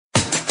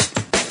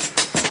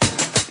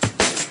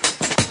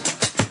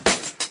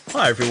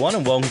Hi everyone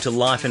and welcome to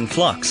Life In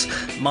Flux.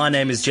 My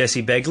name is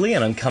Jesse Begley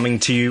and I'm coming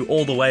to you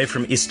all the way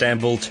from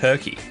Istanbul,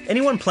 Turkey.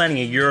 Anyone planning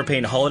a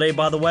European holiday,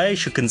 by the way,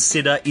 should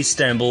consider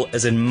Istanbul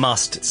as a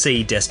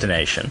must-see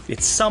destination.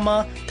 It's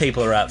summer,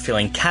 people are out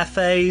filling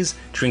cafes,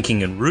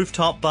 drinking in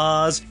rooftop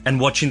bars, and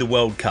watching the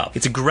World Cup.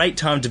 It's a great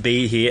time to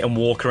be here and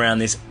walk around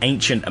this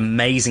ancient,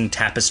 amazing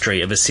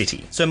tapestry of a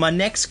city. So my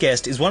next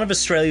guest is one of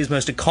Australia's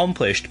most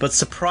accomplished but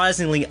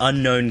surprisingly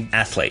unknown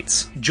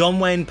athletes. John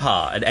Wayne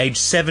Parr, at age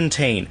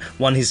 17,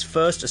 won his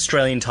first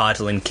Australian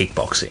title in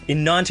kickboxing.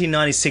 In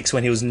 1996,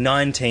 when he was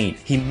 19,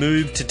 he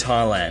moved to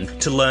Thailand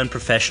to learn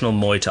professional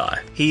Muay Thai.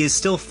 He is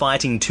still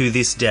fighting to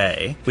this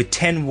day, with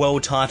 10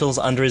 world titles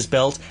under his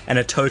belt and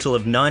a total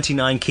of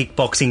 99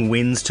 kickboxing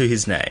wins to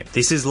his name.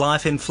 This is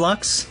Life in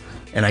Flux,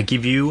 and I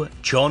give you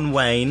John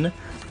Wayne,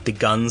 the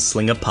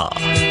Gunslinger Parr.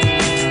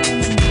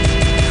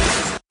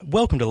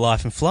 Welcome to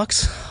Life in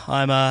Flux.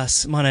 My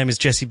name is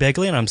Jesse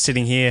Begley, and I'm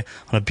sitting here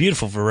on a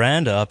beautiful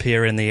veranda up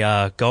here in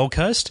the Gold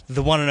Coast.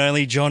 The one and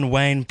only John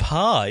Wayne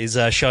Parr is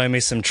showing me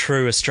some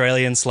true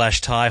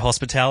Australian/Thai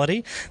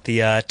hospitality, the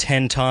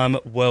 10-time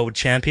world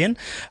champion.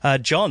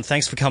 John,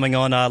 thanks for coming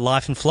on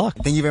Life in Flux.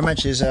 Thank you very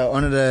much. It's an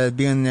honour to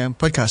be on the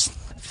podcast.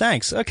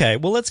 Thanks. Okay,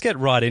 well, let's get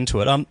right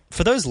into it.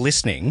 For those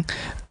listening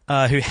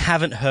who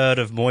haven't heard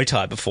of Muay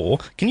Thai before,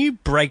 can you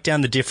break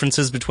down the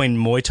differences between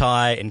Muay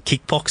Thai and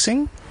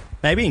kickboxing?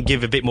 Maybe, and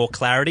give a bit more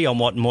clarity on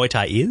what Muay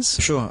Thai is?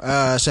 Sure.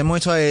 So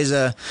Muay Thai is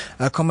a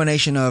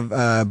combination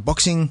of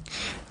boxing,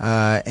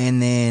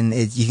 and then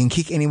you can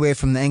kick anywhere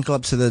from the ankle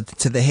up to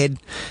the head.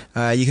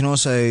 You can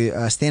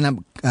also stand up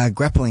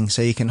grappling,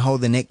 so you can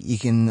hold the neck, you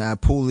can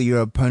pull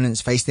your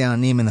opponent's face down,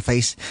 knee him in the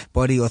face,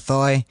 body or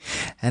thigh,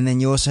 and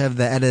then you also have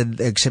the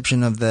added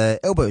exception of the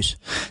elbows.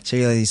 So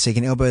you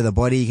can elbow the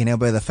body, you can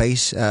elbow the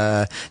face.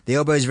 The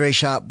elbow is very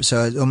sharp,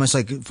 so it's almost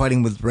like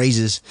fighting with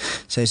razors.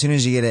 So as soon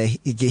as you get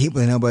hit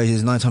with an elbow,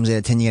 9 times out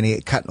of 10 you're going to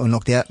get cut or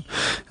knocked out,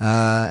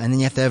 and then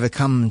you have to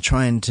overcome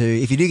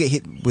if you do get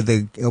hit with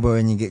the elbow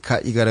and you get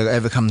cut, you got to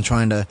overcome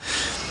trying to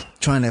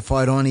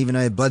fight on, even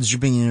though blood's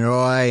dripping in your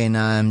eye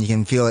and you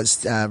can feel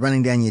it's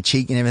running down your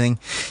cheek and everything.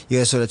 You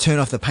got to sort of turn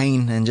off the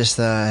pain and just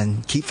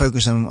keep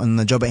focused on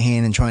the job at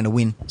hand and trying to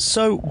win.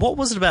 So what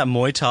was it about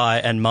Muay Thai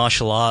and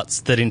martial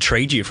arts that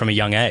intrigued you from a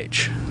young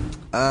age?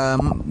 I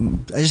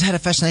just had a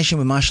fascination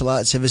with martial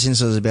arts ever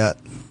since I was about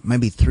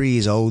maybe 3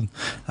 years old.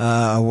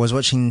 I was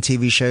watching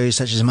TV shows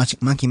such as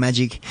Monkey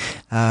Magic,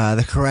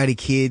 The Karate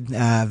Kid,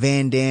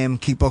 Van Damme,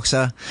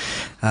 Kickboxer,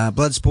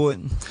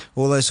 Bloodsport.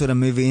 All those sort of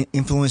movies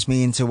influenced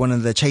me into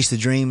wanting to chase the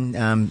dream,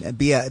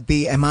 be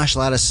a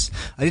martial artist.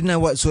 I didn't know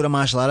what sort of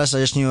martial artist. I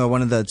just knew I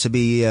wanted to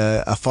be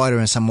a fighter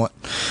and somewhat.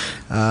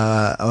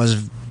 I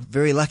was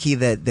very lucky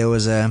that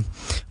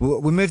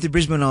we moved to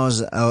Brisbane when I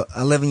was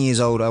 11 years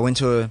old. I went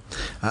to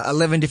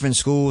 11 different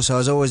schools, so I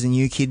was always a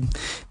new kid,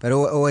 but I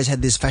always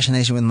had this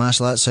fascination with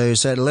martial arts. So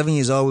at 11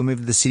 years old, we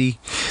moved to the city,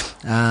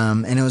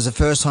 and it was the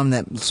first time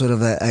that sort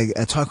of a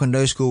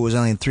Taekwondo school was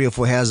only 3 or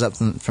 4 houses up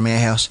from our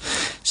house.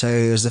 So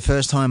it was the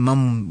first time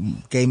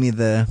Mum gave me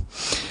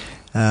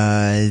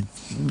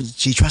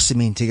she trusted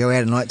me to go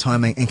out at night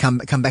time and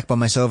come back by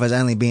myself as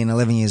only being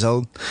 11 years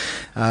old.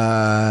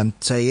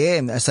 So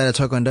yeah, I started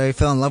Taekwondo,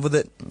 fell in love with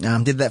it,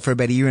 did that for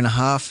about a year and a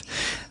half,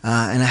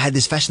 and I had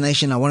this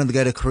fascination. I wanted to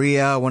go to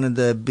Korea. I wanted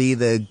to be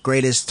the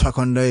greatest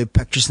Taekwondo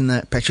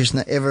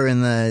practitioner ever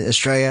in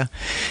Australia.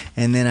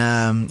 And then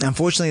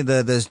unfortunately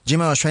the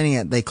gym I was training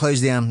at, they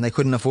closed down. They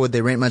couldn't afford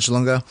their rent much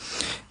longer.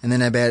 And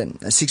then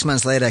about 6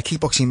 months later,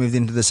 kickboxing moved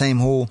into the same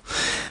hall,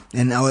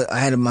 and I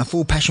had my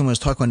full passion was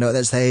Taekwondo at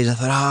that stage. I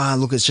thought,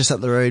 look, it's just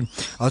up the road.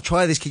 I'll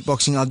try this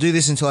kickboxing. I'll do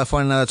this until I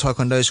find another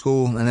Taekwondo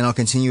school, and then I'll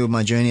continue with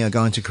my journey. I'll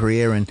go into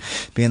Korea and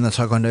be the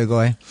Taekwondo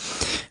guy.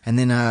 And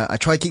then I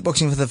tried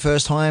kickboxing for the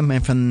first time,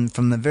 and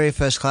from the very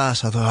first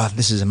class, I thought,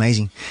 this is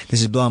amazing.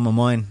 This is blowing my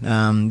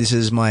mind. This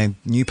is my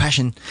new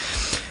passion.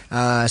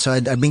 So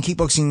I'd been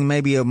kickboxing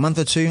maybe a month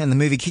or two, and the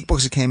movie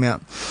Kickboxer came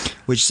out,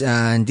 which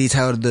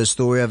detailed the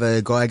story of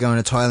a guy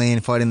going to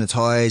Thailand, fighting the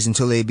Thais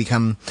until they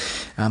become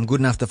good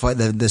enough to fight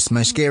the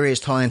most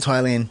scariest Thai in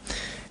Thailand,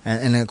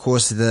 and of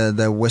course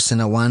the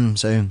Westerner won.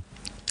 So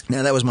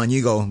now that was my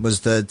new goal,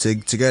 was to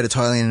go to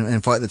Thailand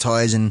and fight the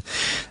Thais. And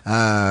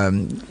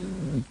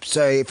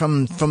so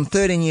from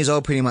 13 years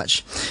old, pretty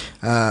much,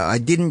 I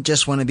didn't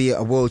just want to be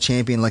a world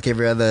champion like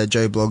every other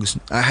Joe Blogs.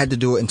 I had to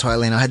do it in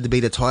Thailand. I had to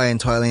beat a Thai in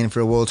Thailand for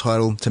a world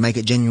title to make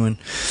it genuine,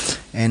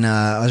 and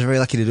I was very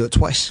lucky to do it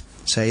twice.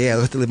 So yeah, I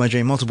got to live my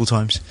dream multiple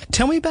times.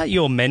 Tell me about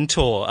your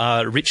mentor,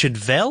 Richard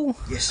Vell.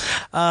 Yes.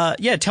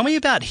 Yeah, tell me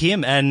about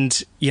him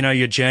and,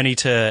 your journey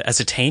as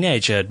a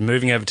teenager,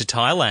 moving over to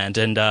Thailand,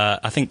 and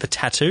I think the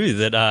tattoo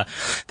that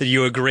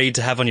you agreed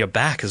to have on your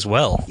back as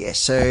well. Yeah,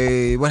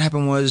 so what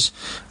happened was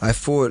I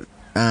fought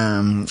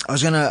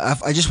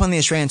I just won the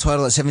Australian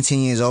title at 17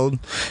 years old,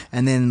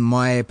 and then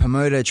my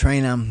promoter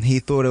trainer, he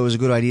thought it was a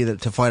good idea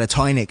to fight a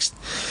Thai next.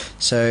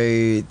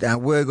 So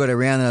word got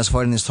around that I was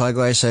fighting this Thai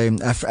guy. So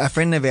a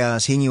friend of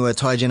ours, he knew a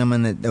Thai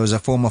gentleman that was a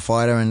former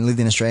fighter and lived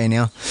in Australia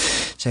now.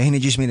 So he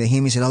introduced me to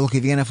him. He said, "Oh, look,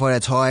 if you're going to fight a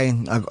Thai,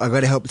 I got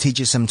to help teach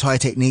you some Thai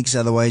techniques.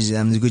 Otherwise,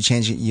 there's a good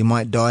chance you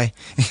might die."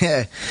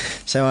 Yeah.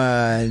 So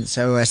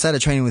I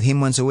started training with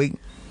him once a week.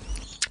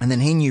 And then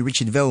he knew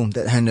Richard Vell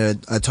that owned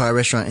a Thai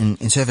restaurant in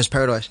Surfers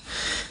Paradise.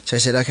 So I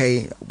said,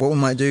 okay, what we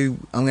might do,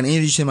 I'm going to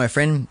introduce you to my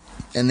friend,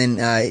 and then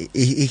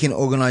he can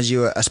organise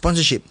you a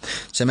sponsorship.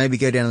 So maybe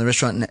go down to the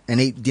restaurant and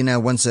eat dinner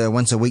once a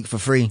week for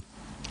free.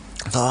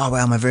 I thought, oh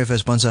wow, my very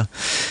first sponsor.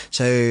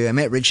 So I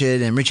met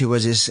Richard, and Richard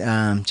was just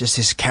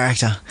this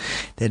character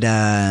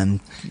that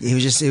he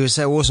was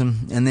so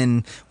awesome. And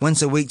then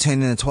once a week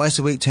turned into twice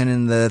a week, turned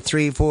into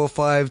 3, 4,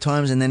 5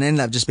 times, and then ended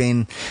up just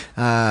being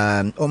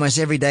almost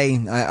every day.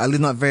 I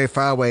live not very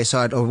far away, so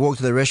I'd walk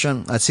to the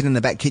restaurant, I'd sit in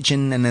the back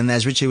kitchen, and then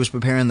as Richard was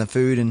preparing the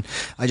food, and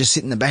I just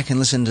sit in the back and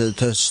listen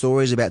to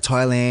stories about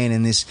Thailand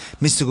and this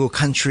mystical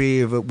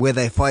country where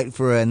they fight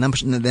for the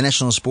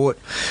national sport.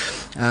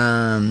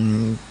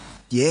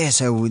 Yeah,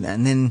 so,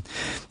 and then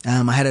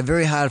I had a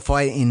very hard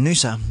fight in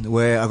Noosa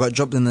where I got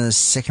dropped in the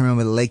second round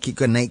with a leg kick,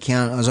 got an 8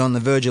 count. I was on the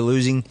verge of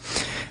losing,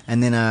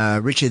 and then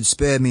Richard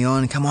spurred me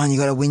on, come on, you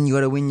gotta win,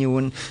 you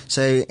win.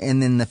 So,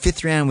 and then the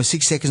 5th round with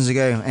 6 seconds to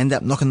go, I ended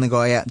up knocking the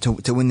guy out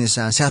to win this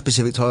South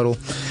Pacific title.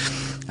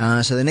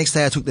 So the next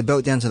day I took the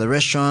belt down to the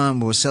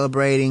restaurant, we were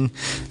celebrating,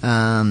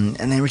 and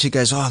then Richard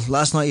goes, oh,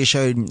 last night you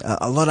showed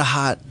a lot of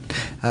heart,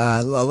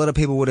 a lot of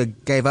people would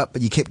have gave up,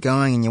 but you kept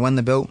going and you won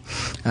the belt.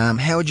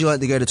 How would you like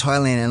to go to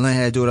Thailand and learn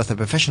how to do it off the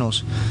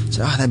professionals?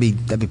 So, that'd be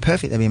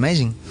perfect, that'd be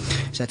amazing.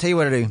 So I tell you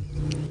what I do.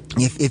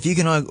 If you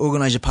can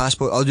organise your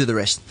passport, I'll do the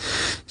rest.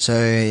 So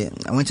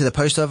I went to the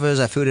post office,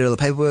 I filled out all the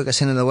paperwork, I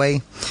sent it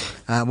away.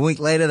 A week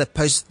later,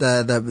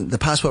 the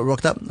passport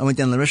rocked up. I went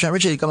down to the restaurant.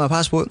 Richard, you got my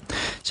passport?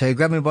 So he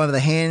grabbed me by the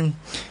hand.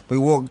 We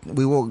walked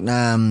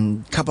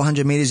a couple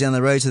hundred metres down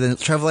the road to the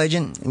travel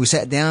agent. We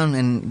sat down,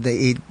 and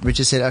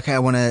Richard said, okay, I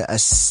want a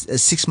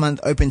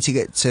 6-month open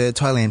ticket to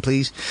Thailand,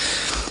 please.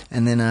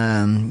 And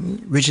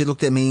then Richard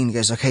looked at me and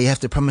goes, okay, you have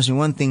to promise me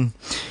one thing.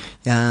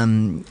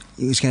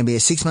 It was going to be a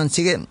 6-month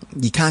ticket.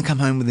 You can't come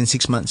home within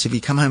 6 months. If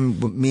you come home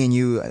with me and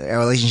you, our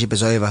relationship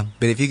is over.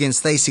 But if you can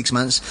stay 6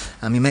 months,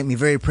 you make me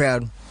very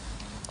proud.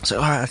 So,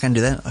 all right, I can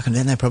do that.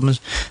 No problems.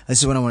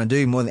 This is what I want to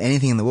do more than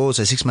anything in the world,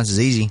 so 6 months is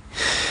easy.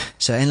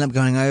 So I ended up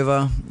going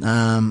over.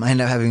 I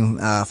ended up having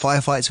 5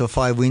 fights or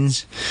 5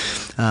 wins.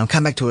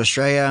 Come back to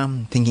Australia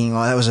thinking,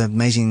 oh, that was an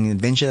amazing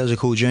adventure. That was a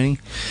cool journey.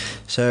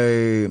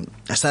 So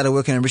I started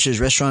working at Richard's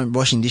restaurant,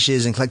 washing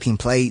dishes and collecting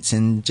plates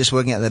and just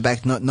working out the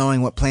back, not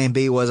knowing what plan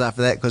B was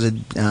after that because I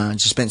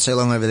just spent so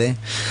long over there.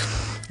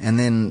 And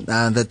then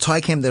the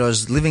Thai camp that I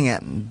was living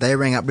at, they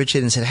rang up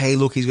Richard and said, hey,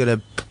 look, he's got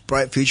a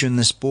bright future in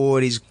the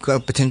sport. He's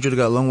got potential to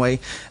go a long way.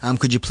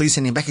 Could you please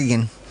send him back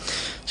again?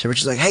 So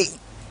Richard's like, hey,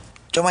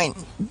 John Wayne,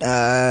 do you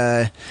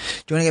want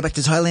to go back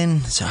to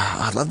Thailand? So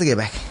I'd love to go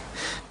back.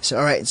 So,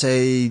 all right, so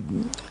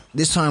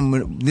this time,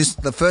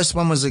 the first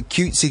one was a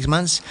cute 6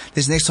 months.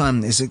 This next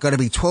time is got to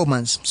be 12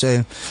 months.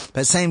 So,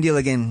 but same deal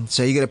again.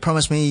 So you got to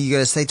promise me you got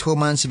to stay 12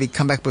 months. If you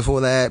come back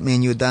before that, me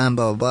and you are done,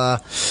 blah, blah,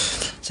 blah.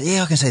 So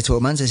yeah, I can stay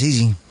 12 months. It's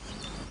easy.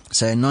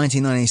 So in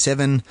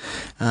 1997,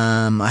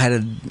 I had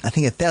I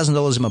think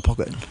 $1,000 in my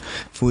pocket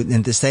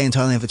to stay in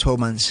Thailand for 12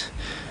 months.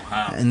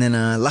 Wow. And then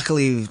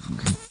luckily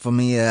for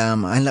me, I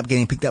ended up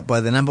getting picked up by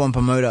the #1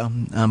 promoter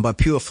by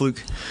pure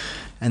fluke.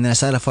 And then I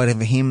started fighting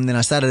for him. Then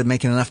I started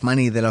making enough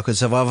money that I could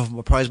survive off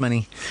my prize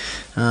money.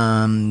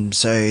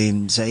 So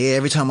yeah,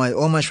 every time I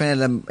almost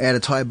ran out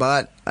of Thai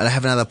baht, I'd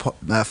have another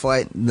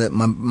fight. That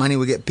my money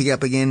would get picked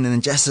up again. And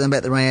then just as I'm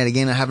about to run out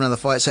again, I'd have another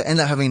fight. So I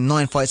ended up having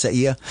 9 fights that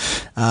year.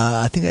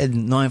 I think I had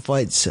 9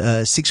 fights,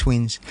 6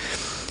 wins.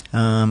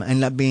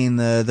 Ended up being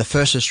the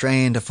first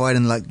Australian to fight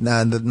in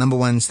the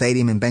 #1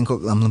 stadium in Bangkok,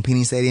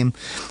 Lumpini Stadium.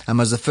 I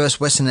was the first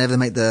Western to ever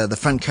make the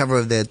front cover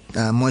of their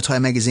Muay Thai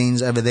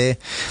magazines over there.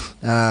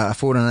 I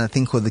fought on a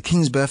thing called the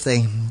King's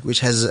Birthday,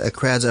 which has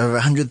crowds of over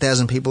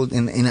 100,000 people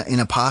in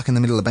a park in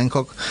the middle of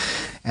Bangkok.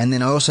 And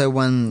then I also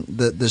won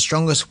the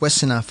strongest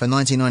Westerner for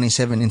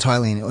 1997 in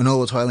Thailand, in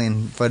all of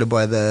Thailand, voted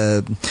by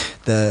the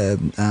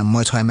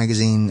Muay Thai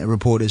magazine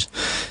reporters.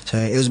 So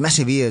it was a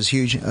massive year, it was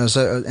huge. And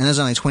I was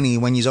only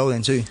 21 years old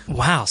then too.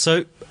 Wow.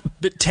 So,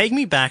 but take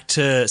me back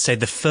to, say,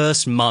 the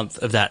first month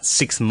of that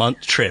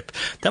 6-month trip.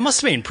 That must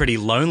have been a pretty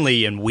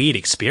lonely and weird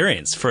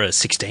experience for a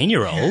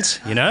 16-year-old,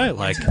 you know?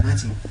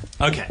 19.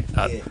 Okay.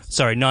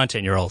 Sorry,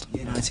 19-year-old.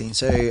 Yeah, 19.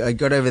 So I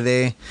got over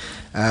there.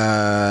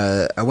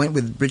 I went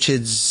with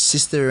Richard's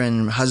sister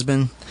and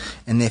husband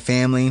and their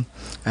family.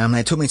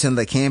 They took me to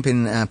the camp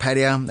in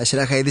Pattaya. They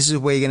said, okay, this is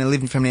where you're going to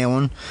live from now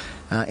on.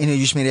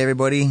 Introduced me to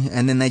everybody.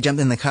 And then they jumped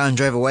in the car and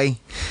drove away.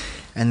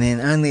 and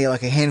then only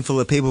like a handful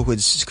of people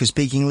could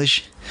speak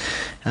English.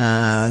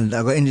 I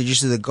got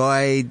introduced to the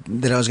guy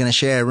that I was going to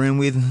share a room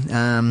with.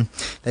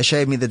 They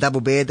showed me the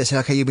double bed. They said,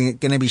 okay, you're going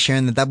to be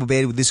sharing the double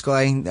bed with this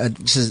guy.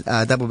 This is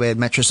a double bed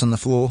mattress on the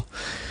floor.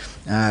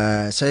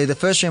 So the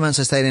first 3 months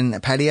I stayed in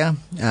Pattaya.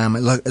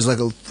 It was like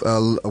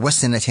a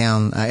west end of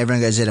town.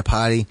 Everyone goes there to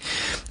party.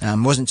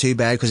 Wasn't too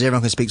bad because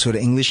everyone could speak sort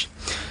of English.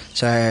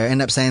 So I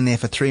ended up staying there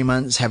for 3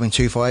 months, having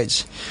 2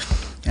 fights.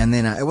 And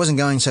then it wasn't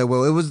going so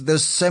well. There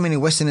was so many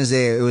Westerners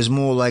there. It was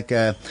more like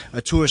a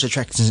tourist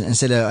attraction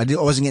instead of I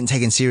wasn't getting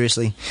taken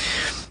seriously.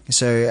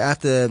 So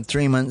after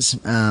 3 months,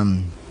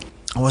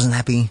 I wasn't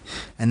happy,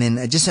 and then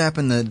it just so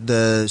happened that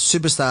the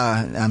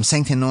superstar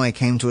Sang Noi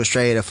came to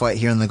Australia to fight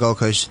here on the Gold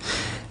Coast.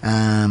 He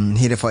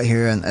had to fight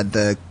here at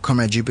the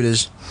Comrade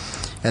Jupiters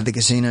at the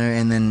casino,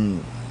 and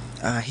then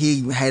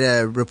he had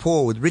a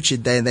rapport with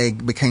Richard. They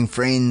became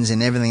friends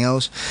and everything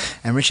else.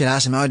 And Richard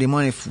asked him, "Oh, do you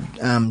mind if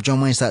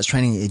John Wayne starts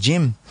training at your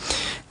gym?"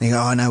 They go,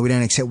 "Oh no, we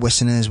don't accept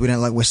Westerners. We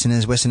don't like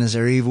Westerners. Westerners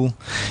are evil."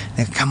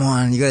 They go, "Come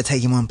on, you got to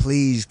take him on,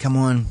 please. Come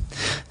on."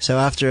 So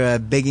after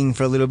begging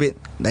for a little bit,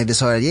 they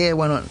decided, "Yeah,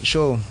 why not?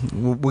 Sure,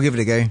 we'll give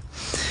it a go."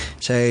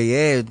 So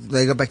yeah,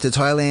 they got back to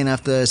Thailand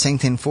after Sang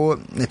Ten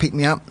fought. They picked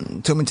me up,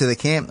 took me to the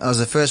camp. I was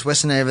the first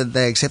Westerner ever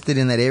they accepted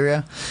in that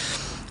area.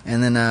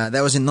 And then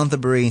that was in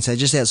Nonthaburi, so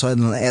just outside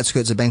on the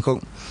outskirts of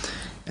Bangkok.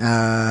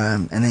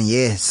 And then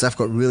yeah, stuff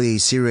got really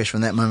serious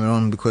from that moment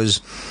on, because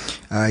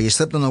you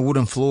slept on a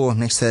wooden floor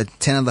next to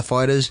 10 other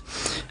fighters.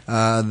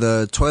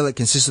 The toilet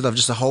consisted of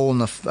just a hole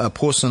in a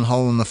porcelain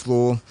hole in the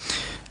floor,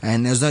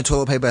 and there was no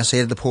toilet paper, so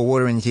you had to pour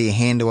water into your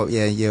hand or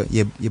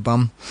your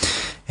bum.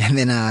 And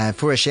then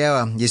for a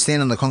shower, you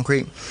stand on the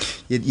concrete.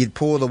 You'd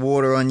pour the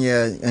water on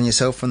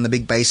yourself from the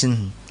big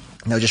basin.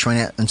 They'll just run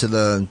out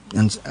into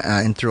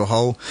in through a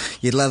hole.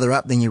 You'd lather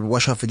up, then you'd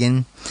wash off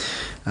again.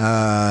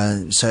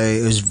 So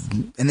it was,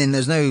 and then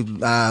there's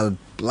no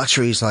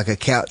luxuries like a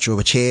couch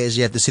or chairs.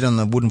 You have to sit on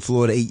the wooden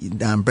floor to eat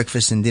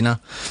breakfast and dinner.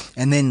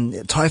 And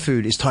then Thai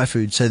food is Thai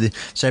food. So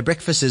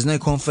breakfast, there's no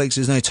cornflakes,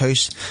 there's no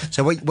toast.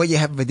 So what you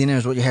have for dinner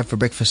is what you have for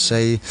breakfast.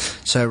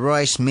 So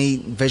rice,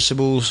 meat,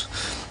 vegetables,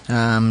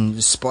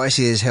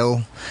 spicy as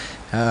hell.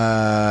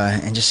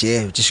 And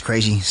just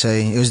crazy. So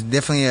it was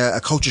definitely a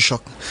culture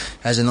shock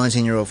as a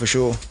 19-year-old for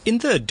sure. In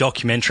the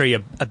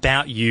documentary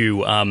about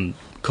you,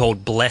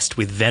 called Blessed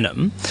with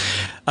Venom,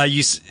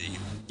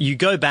 you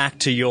go back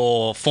to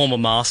your former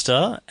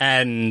master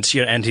and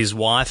his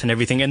wife and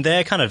everything, and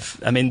they're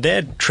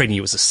they're treating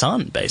you as a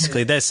son,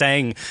 basically. They're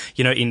saying,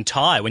 in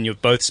Thai, when you're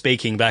both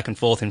speaking back and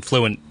forth in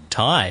fluent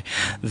Thai,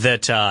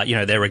 that,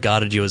 they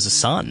regarded you as a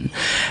son.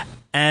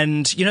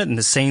 And, in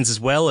the scenes as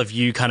well of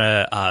you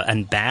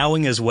and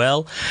bowing as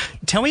well.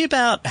 Tell me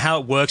about how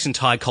it works in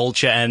Thai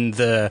culture and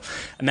the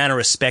amount of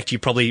respect you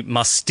probably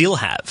must still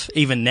have,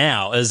 even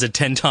now, as a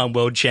 10-time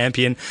world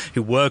champion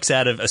who works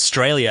out of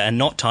Australia and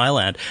not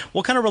Thailand.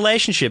 What kind of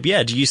relationship, do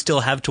you still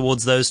have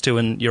towards those two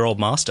and your old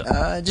master?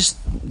 Just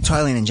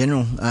Thailand in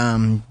general.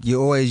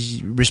 You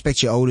always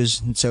respect your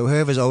elders. So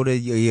whoever's older,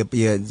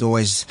 it's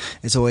always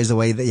the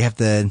way that you have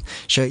to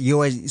show. You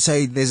always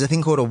say there's a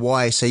thing called a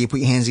Y. So you put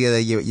your hands together,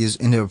 you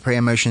into a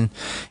prayer motion,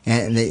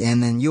 and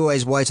then you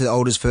always way to the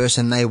elders first,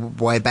 and they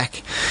way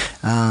back.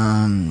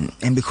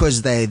 And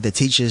because they're the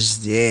teachers,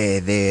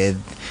 they're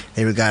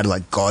regarded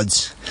like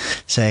gods.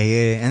 So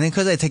and then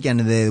because they take you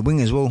under their wing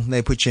as well,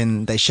 they put you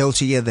in, they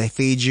shelter you, they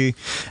feed you,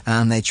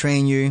 they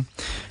train you,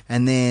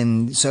 and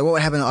then so what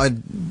would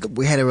happen?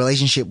 We had a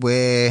relationship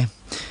where.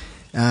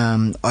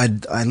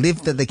 I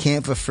lived at the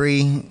camp for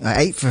free,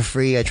 I ate for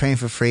free, I trained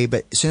for free,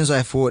 but as soon as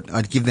I fought,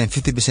 I'd give them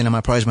 50% of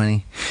my prize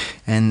money.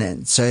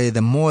 And so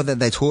the more that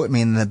they taught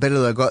me and the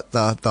better I got,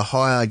 the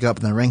higher I go up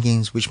in the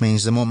rankings, which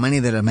means the more money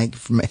that I make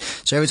from it.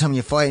 So every time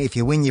you fight, if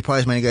you win, your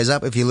prize money goes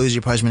up, if you lose,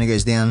 your prize money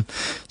goes down.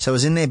 So it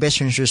was in their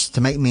best interest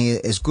to make me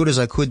as good as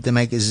I could, to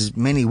make as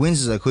many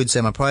wins as I could,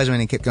 so my prize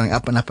money kept going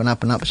up and up and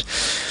up and up.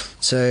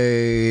 So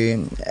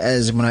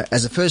when I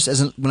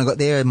got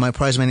there, my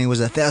prize money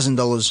was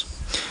 $1,000.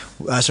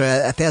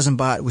 1,000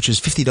 baht, which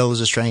was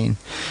 $50 Australian.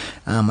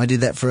 I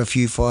did that for a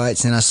few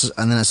fights, and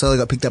then I slowly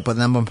got picked up by the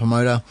number one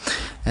promoter,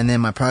 and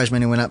then my prize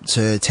money went up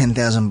to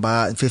 10,000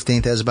 baht,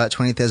 15,000 baht,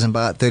 20,000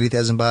 baht,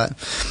 30,000 baht,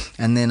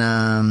 and then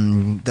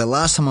the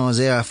last time I was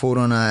there, I fought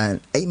on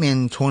an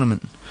 8-man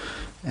tournament.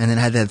 And then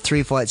I had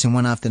 3 fights in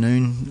one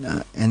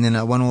afternoon, and then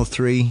I won all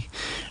 3,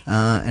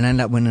 and I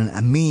ended up winning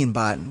 $1 million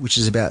baht, which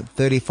is about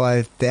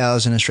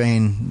 35,000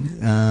 Australian.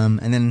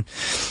 And then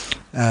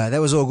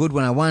that was all good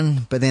when I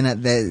won, but then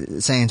at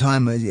the same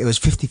time it was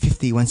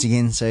 50-50 once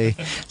again. So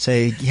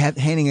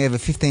handing over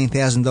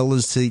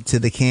 $15,000 to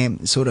the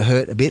camp sort of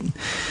hurt a bit,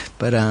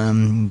 but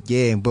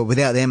but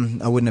without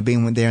them I wouldn't have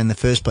been there in the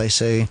first place.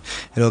 So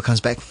it all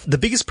comes back. The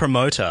biggest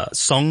promoter,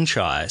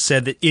 Songchai,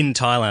 said that in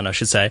Thailand, I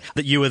should say,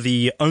 that you were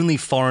the only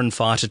foreign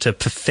fighter to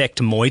perfect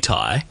Muey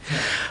Thai.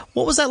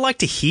 What was that like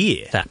to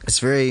hear that? It's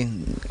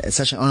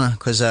such an honour,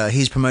 because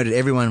he's promoted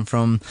everyone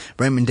from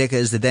Raymond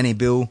Deckers to Danny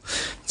Bill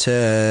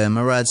to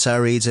Murad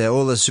Sari to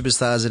all the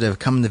superstars that have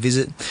come to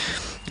visit.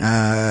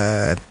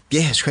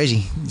 it's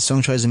crazy.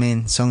 Song Choi's the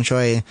man. Song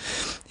Choi,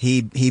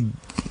 he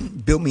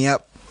built me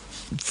up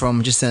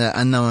from just an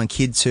unknown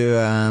kid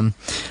to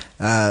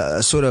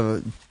sort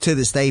of, to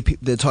this day,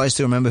 the Thai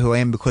still remember who I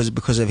am because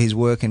of his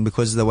work and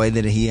because of the way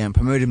that he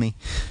promoted me.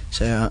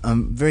 So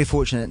I'm very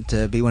fortunate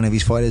to be one of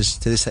his fighters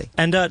to this day.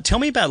 And tell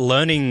me about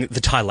learning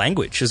the Thai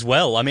language as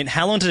well. I mean,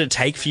 how long did it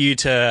take for you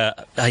to,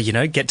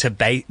 get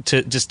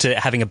to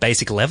having a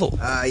basic level?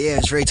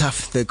 It's very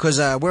tough because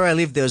where I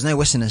lived there was no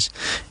Westerners,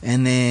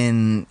 and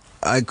then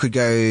I could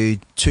go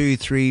 2,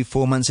 3,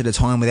 4 months at a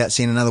time without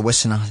seeing another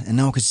Westerner, and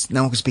no one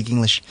could speak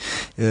English.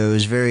 It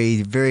was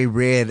very, very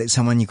rare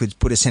that you could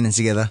put a sentence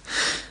together.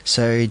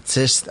 So it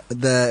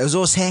was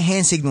all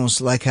hand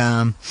signals, like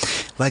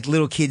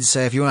little kids. So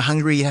if you were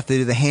hungry, you have to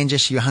do the hand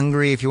gesture. You're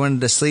hungry. If you wanted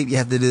to sleep, you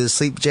have to do the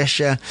sleep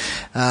gesture.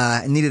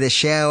 Needed a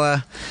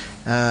shower.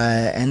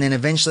 And then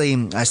eventually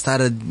I got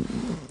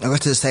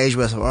to the stage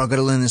where I thought, I've got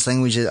to learn this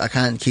language. I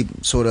can't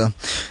keep sort of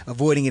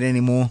avoiding it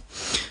anymore.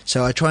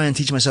 So I try and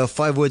teach myself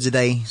 5 words a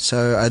day.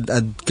 So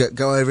I'd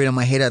go over it on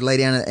my head. I'd lay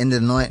down at the end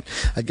of the night.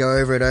 I'd go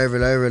over it.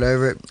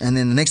 And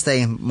then the next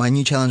day, my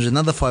new challenge was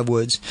another 5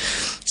 words.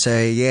 So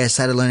I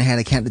started learning how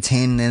to count to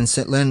 10 and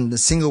learn the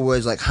single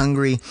words like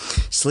hungry,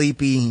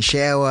 sleepy,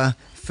 shower,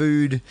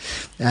 food,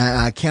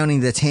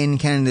 counting to 10,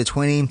 counting to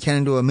 20,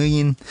 counting to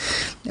 1,000,000.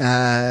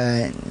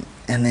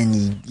 And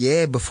then,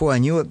 before I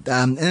knew it,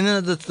 and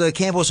then the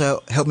camp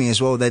also helped me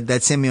as well.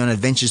 They'd send me on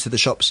adventures to the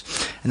shops,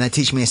 and they'd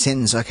teach me a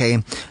sentence.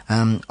 Okay,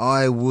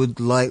 I would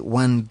like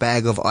 1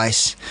 bag of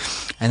ice,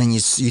 and then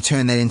you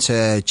turn that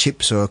into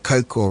chips or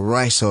Coke or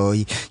rice, or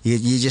you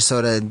just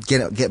sort of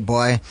get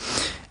by.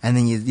 And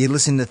then you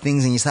listen to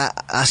things and you start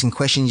asking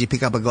questions. You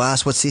pick up a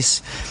glass, what's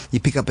this? You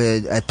pick up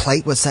a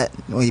plate, what's that?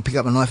 Or you pick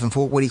up a knife and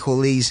fork, what do you call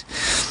these?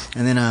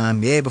 And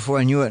then, before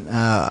I knew it,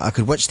 I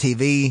could watch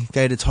TV,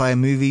 go to Thai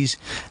movies,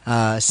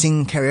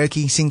 sing Thai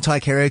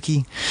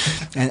karaoke,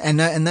 and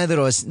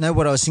know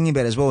what I was singing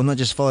about as well. Not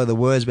just follow the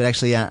words, but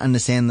actually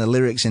understand the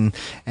lyrics and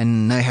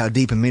know how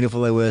deep and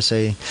meaningful they were.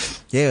 So,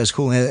 it was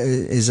cool.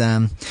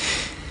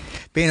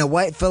 Being a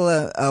white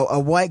fella, a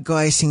white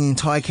guy singing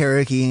Thai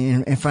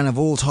karaoke in front of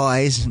all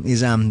Thais is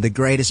the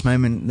greatest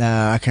moment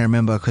I can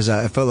remember, because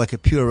I felt like a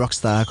pure rock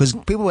star. Because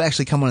people would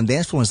actually come on the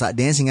dance floor and start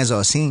dancing as I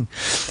was singing.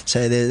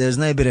 So there was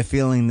no better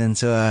feeling than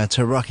to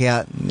rock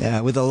out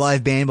with a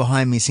live band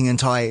behind me singing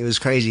Thai. It was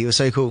crazy. It was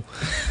so cool.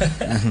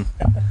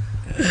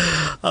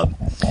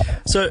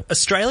 So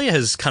Australia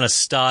has kind of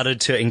started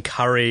to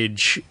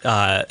encourage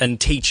and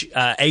teach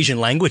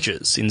Asian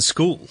languages in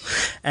school,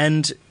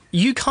 and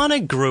you kind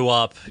of grew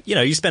up,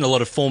 you spent a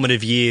lot of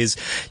formative years,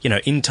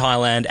 in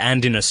Thailand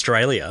and in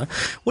Australia.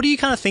 What do you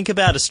kind of think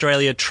about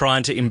Australia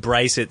trying to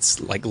embrace its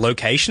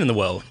location in the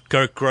world,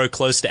 grow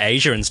close to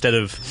Asia instead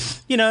of,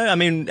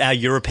 our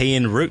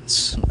European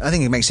roots? I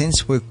think it makes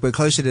sense. We're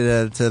closer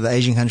to the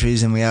Asian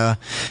countries than we are.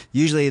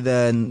 Usually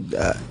when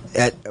I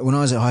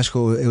was at high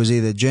school, it was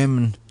either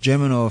German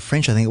or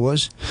French, I think it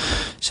was.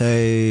 So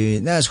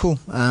that's cool.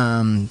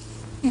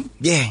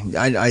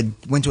 I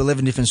went to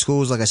 11 different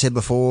schools, like I said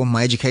before.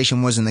 My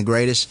education wasn't the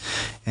greatest,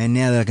 and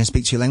now that I can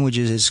speak 2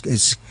 languages,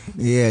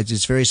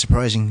 it's very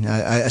surprising.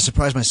 I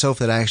surprised myself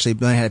that I actually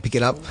learned how to pick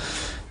it up.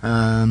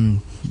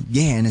 And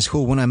it's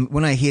cool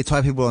when I hear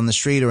Thai people on the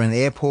street or in the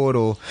airport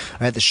or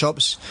at the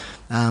shops.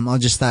 I'll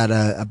just start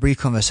a brief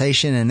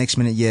conversation, and next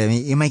minute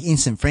you make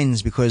instant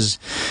friends, because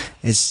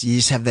you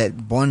just have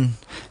that bond.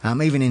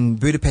 Even in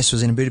Budapest,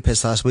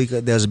 last week,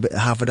 there was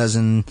half a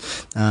dozen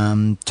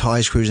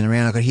Thais cruising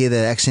around. I could hear the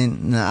accent,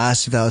 and I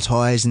asked if they were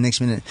Thais, and next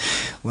minute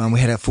we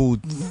had a full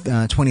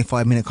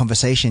 25-minute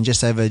conversation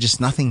just over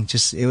nothing.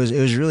 It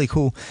was really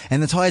cool.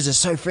 And the Thais are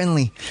so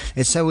friendly.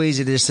 It's so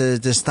easy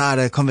to start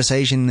a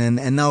conversation,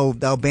 and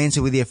they'll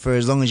banter with you for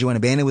as long as you want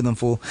to banter with them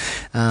for.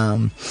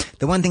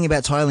 The one thing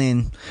about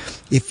Thailand,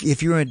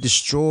 if you're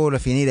distraught,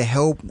 if you need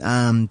help,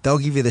 they'll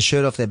give you the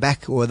shirt off their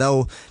back, or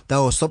they'll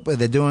stop what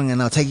they're doing and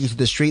they'll take you to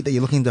the street that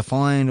you're looking to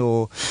find,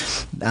 or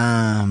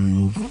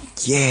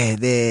it's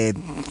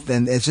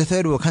a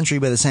third world country,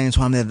 but at the same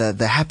time they're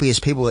the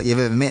happiest people that you've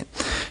ever met.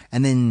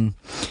 And then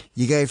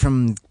you go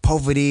from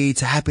poverty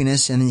to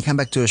happiness, and then you come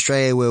back to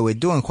Australia where we're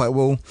doing quite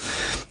well,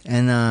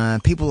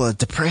 and people are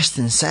depressed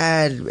and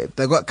sad.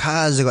 They've got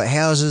cars, they've got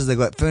houses, they've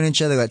got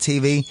furniture, they've got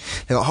TV,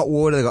 they've got hot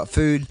water, they've got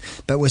food,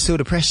 but we're still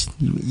depressed.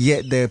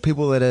 Yet the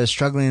people that are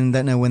struggling and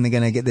don't know when they're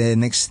going to get their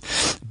next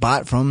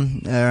bite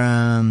from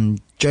are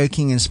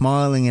joking and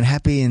smiling and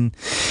happy, and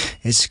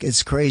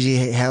it's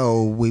crazy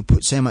how we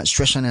put so much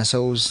stress on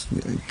ourselves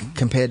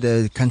compared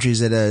to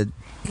countries that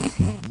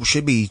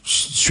should be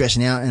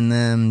stressing out, and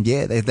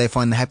they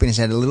find the happiness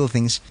out of little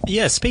things.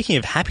 Yeah, speaking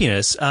of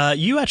happiness,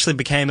 you actually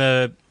became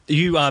a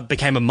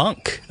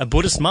monk, a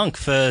Buddhist monk,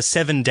 for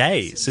 7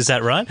 days. Is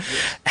that right?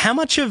 How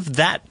much of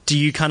that do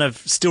you kind of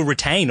still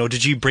retain, or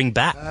did you bring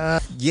back?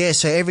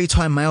 So every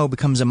Thai male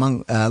becomes a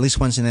monk at least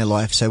once in their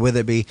life. So whether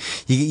it be,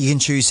 you can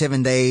choose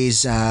 7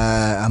 days,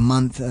 a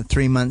month,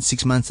 3 months,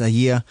 6 months, a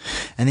year,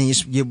 and then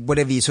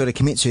whatever you sort of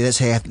commit to, that's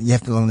how you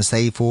have to long to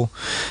stay for.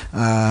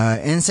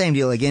 And same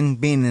deal again,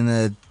 being in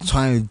the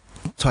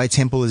Thai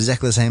temple is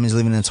exactly the same as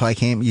living in a Thai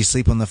camp. You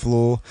sleep on the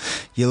floor.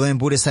 You learn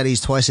Buddhist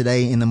studies twice a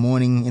day, in the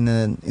morning, in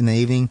the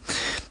evening.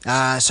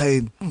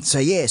 So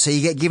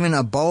you get given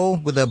a bowl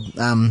with a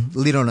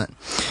lid on it.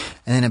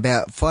 And then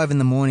about 5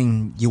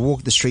 a.m, you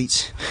walk the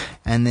streets,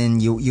 and then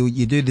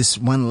you do this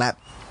one lap.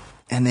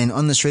 And then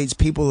on the streets,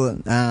 people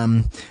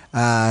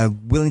are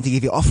willing to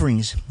give you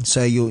offerings.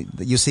 So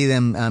you'll see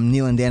them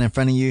kneeling down in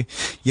front of you.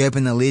 You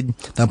open the lid,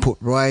 they'll put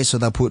rice, or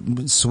they'll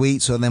put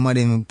sweets, or they might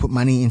even put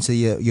money into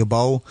your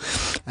bowl.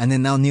 And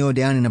then they'll kneel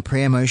down in a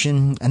prayer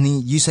motion. And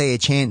then you say a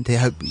chant to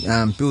help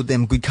build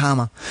them good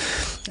karma,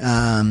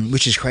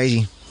 which is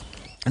crazy.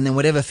 And then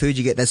whatever food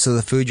you get, that's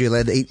the food you're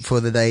allowed to eat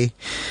for the day.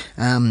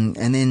 And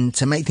then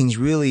to make things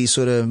really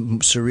sort of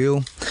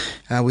surreal,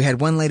 we had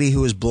one lady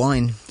who was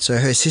blind. So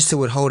her sister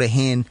would hold her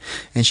hand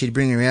and she'd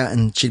bring her out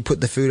and she'd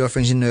put the food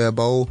offerings into her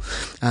bowl.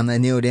 They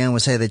kneel down,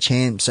 would say the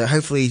chant. So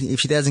hopefully,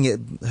 if she doesn't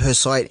get her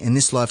sight in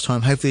this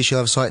lifetime, hopefully she'll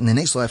have sight in the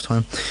next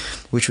lifetime,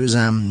 which was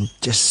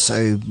just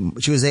so...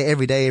 She was there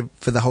every day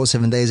for the whole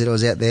 7 days that I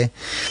was out there.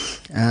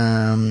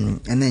 And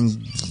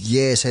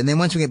then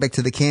once we get back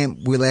to the camp,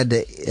 we're allowed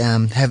to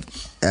have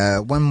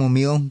one more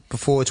meal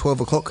before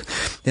 12 o'clock.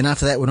 Then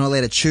after that, we're not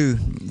allowed to chew.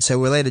 So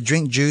we're allowed to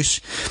drink juice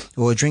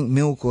or drink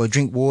milk or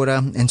drink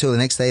water until the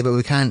next day, but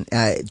we can't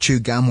chew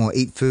gum or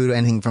eat food or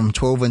anything from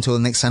 12 until the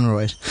next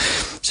sunrise.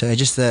 So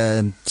just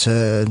to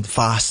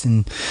fast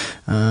and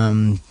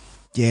learn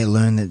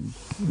that,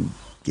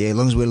 as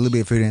long as we're a little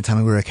bit of food in the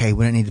tummy, we're okay.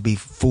 We don't need to be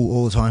full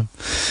all the time.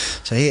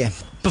 So yeah.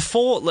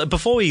 Before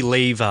we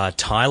leave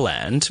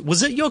Thailand,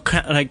 was it your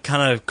kind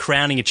of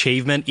crowning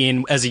achievement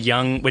as a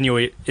young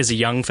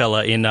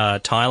fella in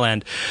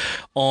Thailand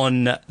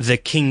on the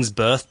King's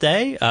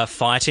birthday,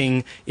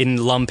 fighting in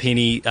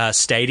Lumpini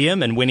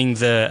Stadium and winning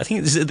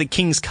the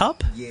King's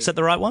Cup? Yeah. Is that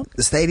the right one?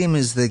 The stadium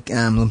is the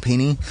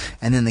Lumpini,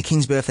 and then the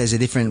King's birthday is a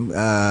different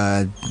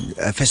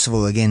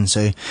festival again.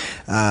 So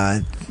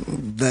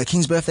the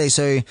King's birthday.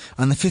 So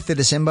on the 5th of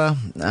December,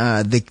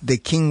 the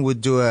King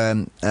would do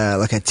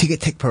like a ticket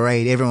tech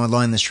parade. Everyone would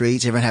line the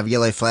streets. Everyone have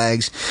yellow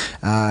flags.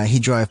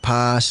 He'd drive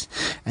past,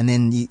 and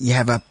then you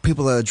have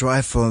people that would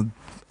drive for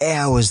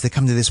hours to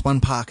come to this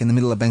one park in the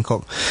middle of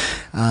Bangkok.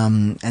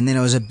 And then it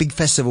was a big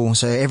festival,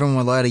 so everyone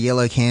would light a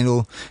yellow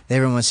candle.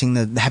 Everyone would sing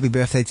the happy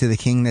birthday to the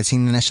king. They'd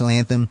sing the national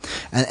anthem.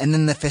 And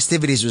then the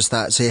festivities would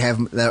start. So you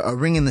have a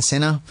ring in the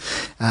center,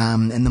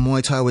 and the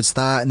Muay Thai would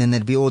start, and then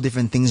there'd be all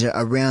different things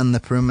around the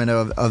perimeter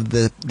of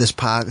this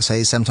park.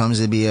 So sometimes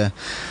there'd be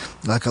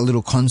like a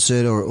little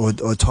concert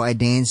or Thai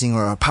dancing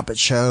or a puppet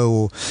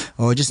show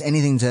or just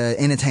anything to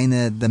entertain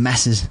the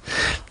masses.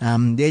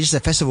 They're just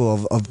a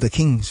festival of the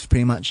kings,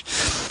 pretty much.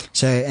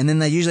 So, and then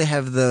they usually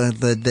have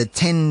the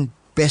 10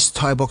 best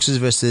Thai boxers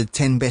versus the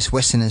 10 best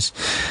Westerners.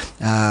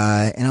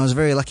 And I was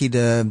very lucky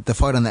to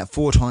fight on that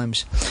 4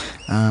 times.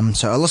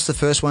 So I lost the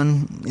first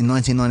one in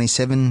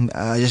 1997.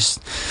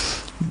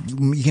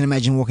 You can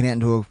imagine walking out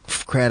into a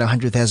crowd of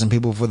 100,000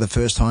 people for the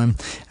first time.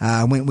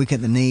 Went weak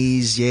at the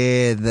knees.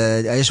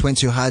 I just went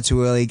too hard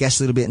too early,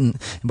 gassed a little bit, and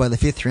by the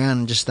 5th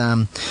round, just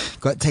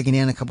got taken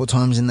down a couple of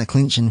times in the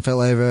clinch and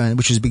fell over,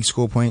 which was big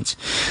score points.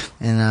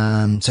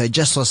 And so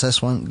just lost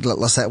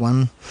that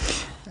one.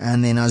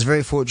 And then I was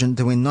very fortunate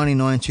to win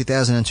 99,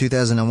 2000 and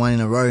 2001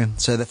 in a row.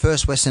 So the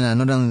first Westerner,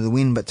 not only to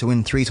win, but to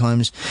win 3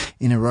 times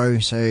in a row.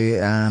 So,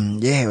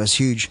 it was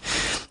huge.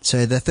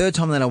 So the third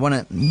time that I won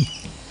it,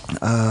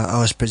 I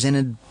was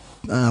presented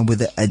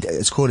with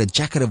it's called a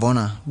Jacket of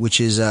Honor, which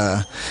is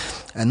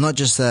not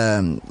just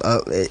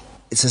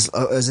it's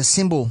a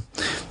symbol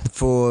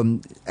for,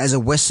 as a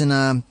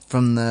Westerner,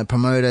 from the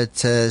promoter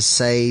to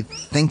say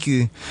thank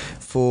you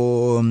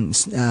for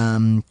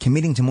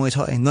committing to Muay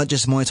Thai, not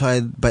just Muay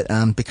Thai, but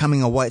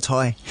becoming a white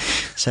Thai.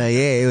 So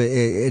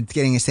it's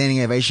getting a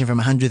standing ovation from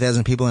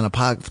 100,000 people in a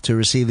park to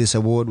receive this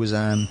award was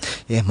mind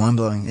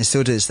blowing. It's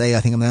still to this day, I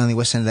think I'm the only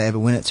Westerner to ever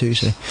win it too.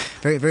 So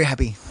very, very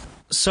happy.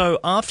 So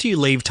after you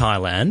leave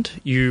Thailand,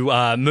 you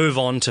move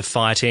on to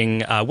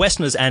fighting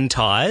Westerners and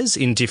Thais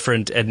in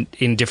different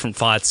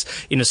fights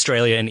in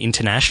Australia and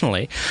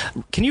internationally.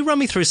 Can you run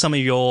me through some of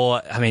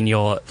your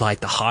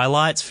like the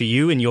highlights for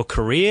you in your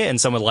career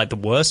and some of like the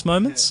worst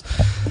moments?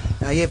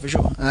 Yeah, for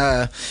sure.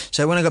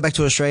 So when I got back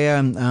to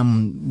Australia,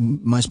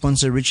 my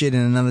sponsor Richard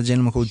and another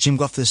gentleman called Jim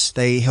Gothis,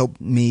 they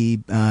helped me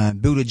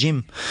build a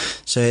gym.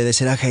 So they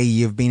said, okay,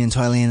 you've been in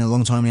Thailand a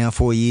long time now,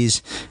 4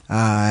 years.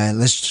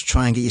 Let's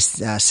try and get you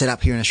set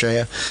up here in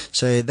Australia.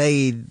 So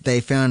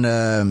they found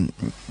an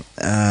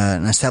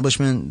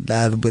establishment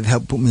that would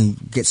help put me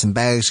get some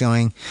bags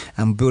going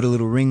and build a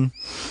little ring.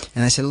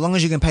 And they said, as long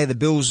as you can pay the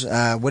bills,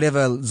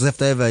 whatever's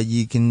left over,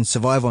 you can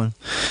survive on.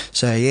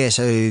 So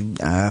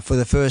for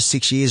the first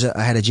 6 years,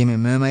 I had a gym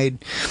in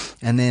Mermaid,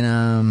 and then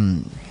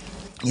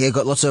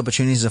got lots of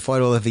opportunities to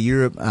fight all over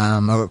Europe. I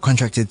got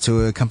contracted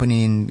to a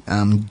company in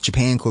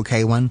Japan called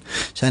K1,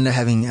 so I ended up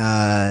having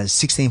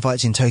 16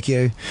 fights in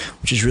Tokyo,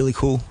 which is really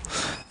cool.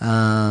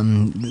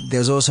 There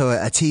was also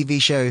a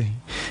TV show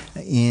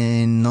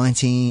in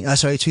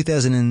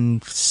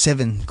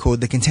 2007 called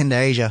The Contender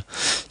Asia.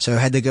 So I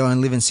had to go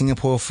and live in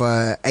Singapore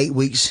for 8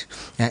 weeks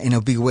in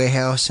a big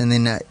warehouse, and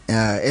then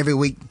every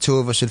week 2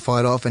 of us would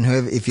fight off, and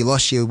whoever, if you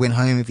lost, you went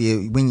home. If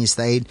you win, you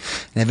stayed.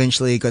 And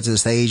eventually it got to the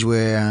stage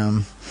where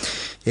I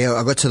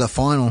got to the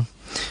final.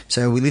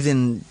 So we lived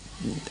in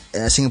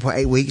Singapore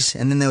 8 weeks,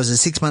 and then there was a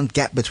 6-month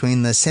gap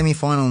between the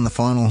semi-final and the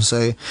final.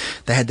 So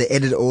they had to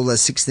edit all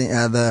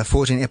the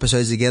 14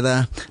 episodes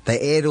together. They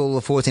aired all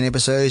the 14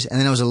 episodes, and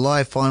then there was a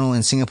live final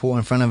in Singapore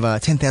in front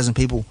of 10,000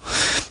 people.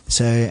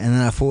 So, and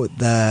then I fought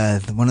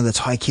one of the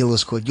Thai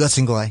killers called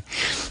Yotsenglai.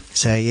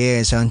 So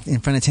yeah, so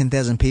in front of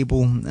 10,000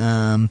 people,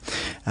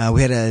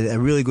 we had a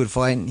really good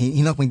fight.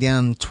 He knocked me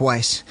down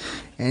twice.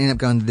 I ended up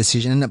going to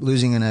decision. Ended up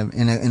losing in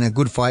a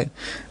good fight.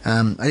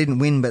 I didn't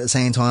win, but at the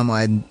same time,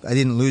 I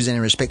didn't lose any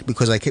respect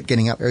because I kept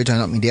getting up every time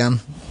he knocked me down.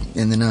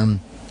 And then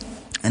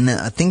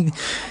I think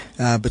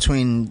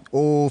between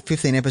all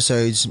 15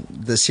 episodes,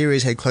 the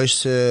series had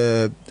close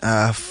to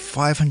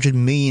 500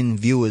 million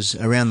viewers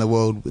around the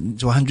world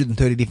to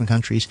 130 different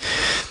countries.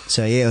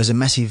 So yeah, it was a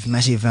massive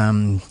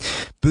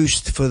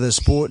boost for the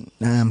sport.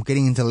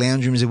 Getting into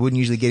lounge rooms I wouldn't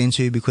usually get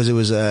into because it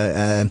was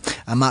a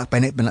Mark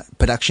Burnett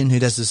production who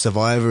does The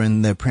Survivor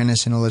and The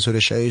Apprentice and all those sort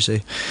of shows. So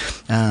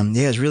yeah,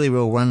 it was really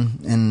well run,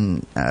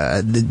 and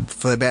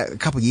for about a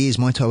couple of years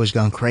Muay Thai was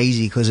going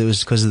crazy because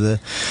of the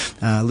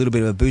little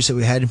bit of a boost that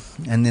we had.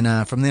 And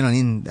then from then on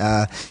in,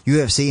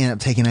 UFC ended up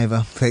taking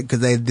over because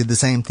they did the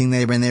same thing.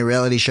 They ran their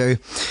reality show,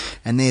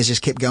 and theirs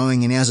just kept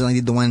going, and ours only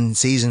did the one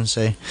season.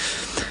 So,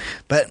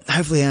 but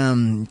hopefully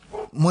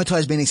Muay Thai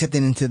has been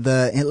accepted into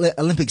the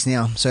Olympics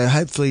now, so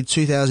hopefully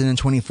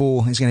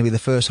 2024 is going to be the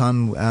first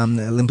time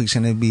the Olympics are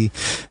going to be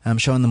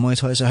showing the Muay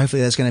Thai. So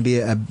hopefully that's going to be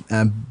a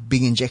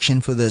big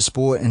injection for the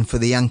sport and for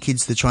the young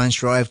kids to try and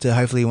strive to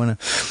hopefully want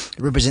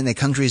to represent their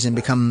countries and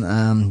become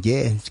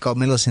gold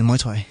medalists in Muay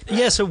Thai.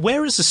 Yeah. So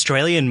where is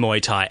Australian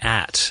Muay Thai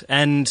at?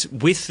 And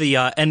with the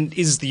and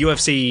is the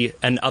UFC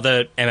and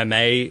other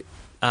MMA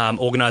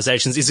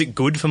organisations, is it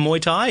good for Muay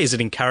Thai? Is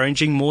it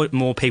encouraging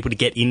more people to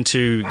get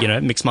into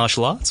mixed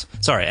martial arts?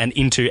 Sorry, and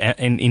into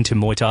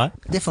Muay Thai?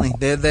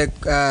 Definitely,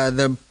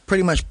 they're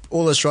pretty much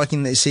all the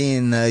striking that you see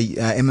in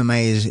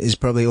MMA is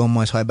probably all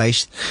Muay Thai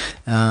based.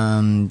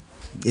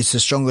 It's the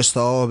stronger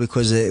style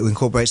because it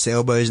incorporates the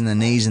elbows and the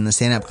knees and the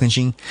stand-up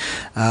clinching.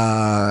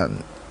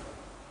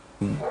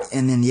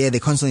 And then, they're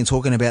constantly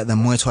talking about the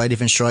Muay Thai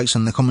different strikes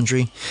on the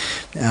commentary.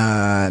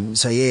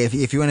 So,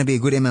 if you want to be a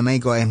good MMA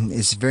guy,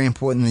 it's very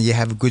important that you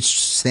have a good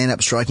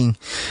stand-up striking.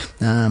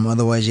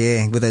 Otherwise,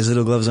 with those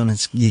little gloves on,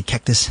 it's you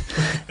cactus.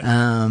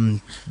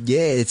 It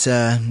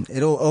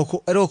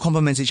all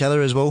complements each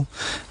other as well.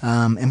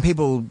 And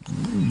people,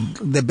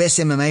 the best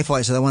MMA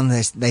fights are the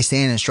ones they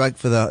stand and strike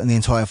for the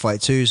entire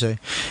fight too. So,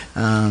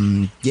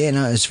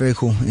 it's very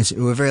cool.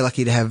 We're very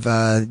lucky to have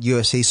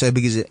UFC so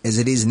big as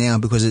it is now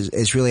because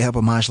it's really helping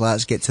martial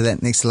arts get to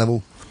that next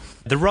level.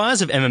 The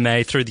rise of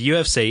MMA through the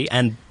UFC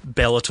and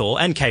Bellator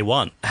and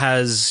K1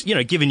 has,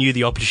 given you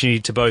the opportunity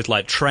to both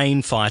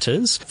train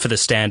fighters for the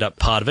stand-up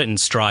part of it and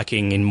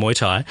striking in Muay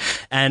Thai,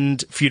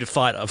 and for you to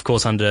fight, of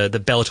course, under the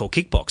Bellator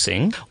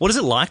Kickboxing. What is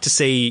it like to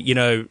see,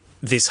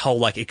 this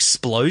whole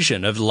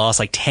explosion of the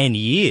last 10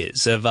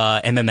 years of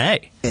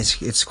MMA?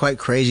 It's quite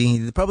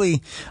crazy.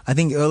 Probably, I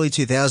think early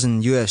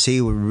 2000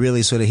 UFC would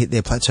really sort of hit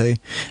their plateau.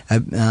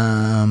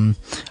 I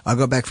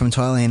got back from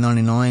Thailand in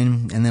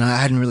 99, and then I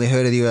hadn't really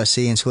heard of the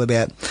UFC until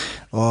about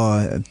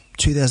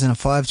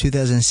 2005,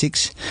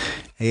 2006.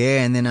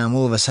 Yeah, and then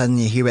all of a sudden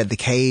you hear about The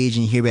Cage,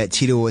 and you hear about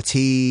Tito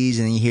Ortiz,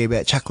 and you hear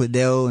about Chuck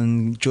Liddell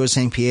and George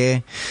St.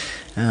 Pierre.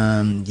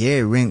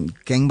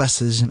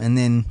 Gangbusters. And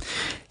then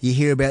you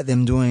hear about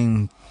them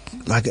doing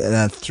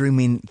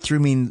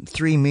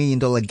 $3 million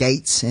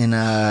gates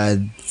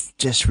and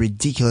just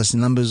ridiculous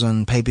numbers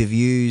on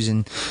pay-per-views,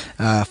 and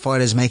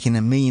fighters making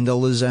 $1 million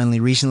only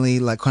recently,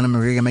 like Conor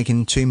McGregor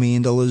making $2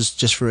 million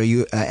just for a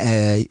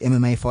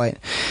MMA fight.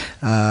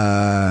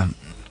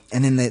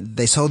 And then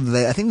they sold.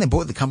 I think they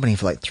bought the company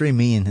for $3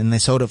 million, and they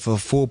sold it for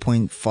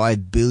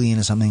 $4.5 billion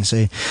or something.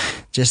 So,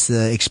 just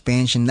the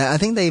expansion. I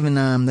think they even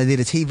they did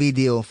a TV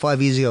deal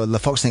 5 years ago. The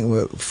Fox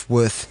Network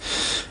worth,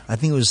 I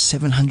think it was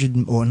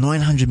 $700 or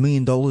 $900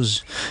 million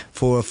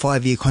for a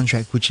 5-year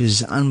contract, which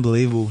is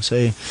unbelievable.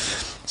 So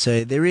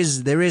there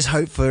is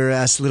hope for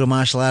us little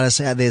martial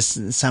artists out there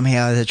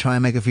somehow to try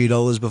and make a few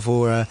dollars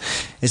before.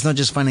 It's not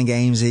just fun and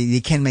games.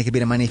 You can make a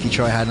bit of money if you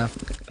try hard enough.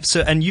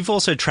 So, and you've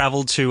also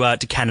travelled to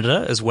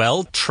Canada as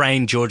well,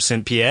 trained George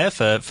St. Pierre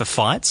for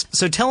fights.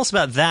 So tell us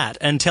about that,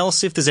 and tell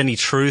us if there's any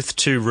truth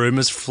to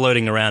rumours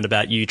floating around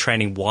about you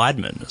training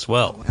Weidman as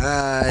well.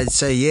 I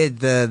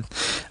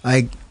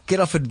get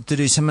offered to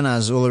do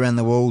seminars all around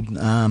the world,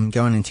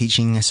 going and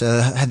teaching. So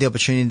I had the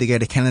opportunity to go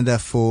to Canada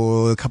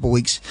for a couple of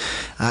weeks.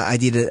 I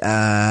did it,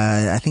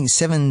 I think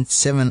seven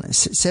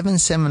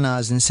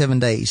seminars in 7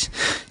 days.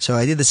 So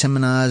I did the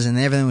seminars and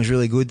everything was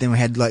really good. Then we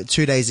had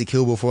 2 days to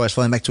kill before I was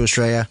flying back to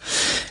Australia.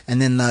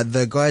 And then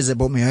the guys that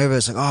brought me over,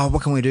 it's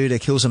what can we do to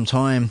kill some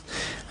time?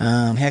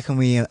 How can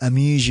we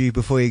amuse you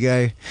before you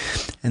go?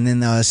 And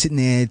then I was sitting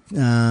there,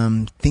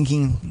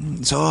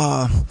 thinking,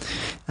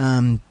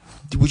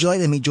 would you like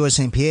to meet George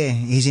St. Pierre?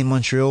 He's in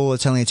Montreal.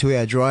 It's only a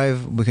 2-hour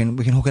drive. We can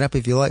hook it up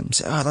if you like.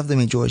 So, I'd love to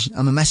meet George.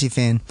 I'm a massive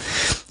fan.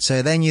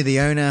 So they knew the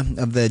owner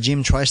of the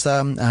gym,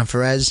 TriStar,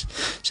 Faraz.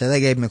 So they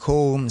gave him a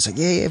call. It's like,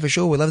 yeah, for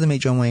sure. We'd love to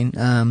meet John Wayne.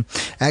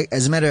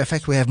 As a matter of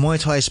fact, we have Muay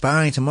Thai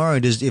sparring tomorrow.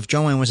 If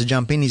John Wayne wants to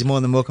jump in, he's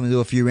more than welcome to do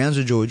a few rounds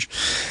with George.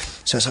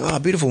 So it's like, oh,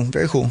 beautiful.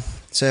 Very cool.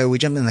 So we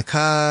jumped in the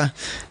car,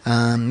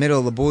 met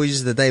all the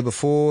boys the day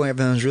before.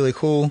 Everything was really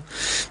cool.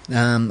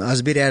 I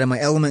was a bit out of my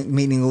element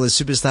meeting all the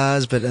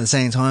superstars, but at the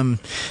same time,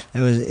 it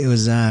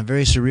was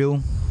very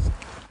surreal.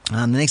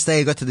 The next day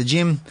I got to the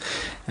gym,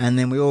 and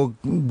then we all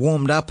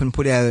warmed up and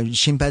put our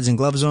shin pads and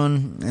gloves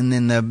on, and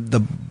then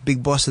the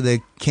big boss of the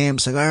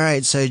camp's like, all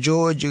right, so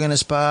George, you're going to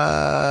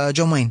spar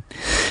John Wayne.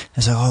 I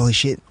was like, holy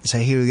shit. So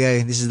here we go.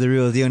 This is the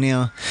real deal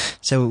now.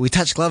 So we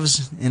touched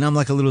gloves, and I'm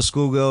like a little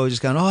schoolgirl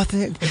just going,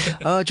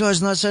 oh, George,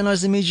 so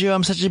nice to meet you.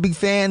 I'm such a big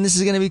fan. This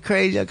is going to be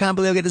crazy. I can't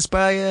believe I get to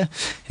spar you. And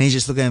he's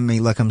just looking at me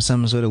like I'm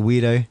some sort of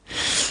weirdo.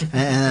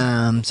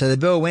 And, so the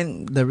bell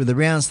went, the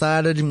round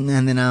started, and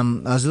then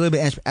I was a little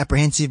bit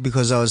apprehensive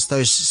because I was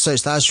so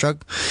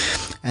starstruck.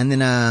 And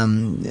then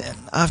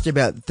after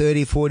about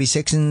 30-40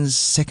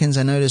 seconds,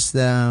 I noticed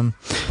that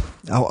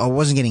I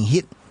wasn't getting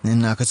hit,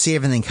 and I could see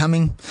everything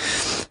coming.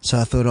 So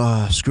I thought,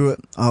 oh, screw it,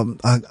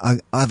 I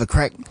have a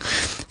crack.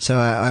 So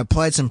I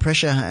applied some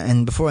pressure,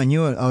 and before I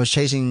knew it, I was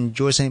chasing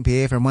George St.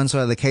 Pierre from one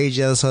side of the cage,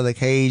 the other side of the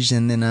cage,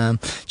 and then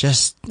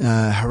just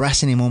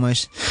harassing him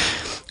almost.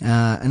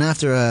 And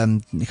after a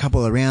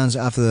couple of rounds,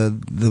 after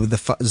the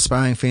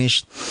sparring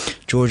finished,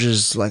 George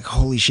was like,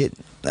 holy shit,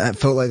 I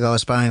felt like I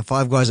was sparring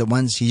 5 guys at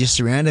once. He just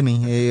surrounded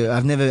me.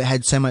 I've never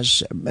had so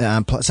much,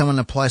 someone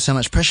apply so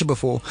much pressure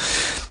before.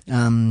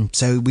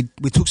 So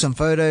we took some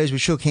photos, we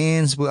shook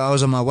hands. I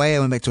was on my way, I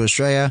went back to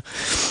Australia,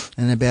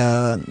 and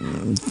about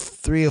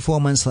 3 or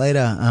 4 months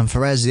later,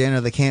 Faraz, the owner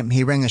of the camp,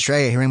 he rang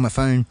Australia, he rang my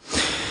phone.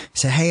 He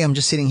said, hey, I'm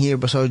just sitting here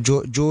beside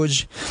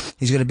George.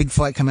 He's got a big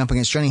fight coming up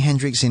against Johnny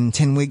Hendricks in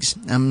 10 weeks.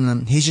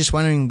 He's just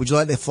wondering, would you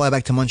like to fly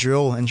back to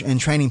Montreal and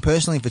train him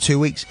personally for 2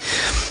 weeks?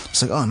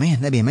 It's like, oh man,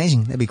 that'd be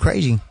amazing. That'd be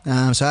crazy.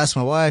 So I asked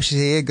my wife, she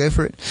said, yeah, go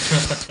for it.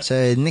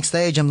 So the next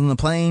day I jumped on the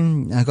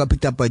plane. I got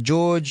picked up by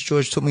George.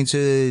 George took me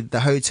to the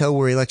hotel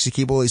where he likes to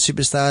keep all his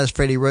superstars,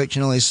 Freddie Roach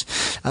and all his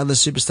other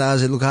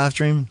superstars that look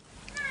after him.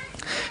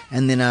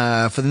 And then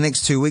for the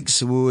next 2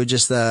 weeks, we were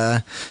just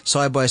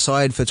side by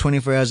side for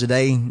 24 hours a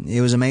day.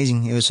 It was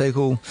amazing. It was so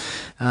cool.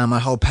 I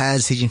hold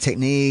pads, teaching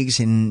techniques,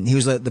 and he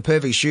was like the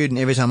perfect student.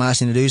 Every time I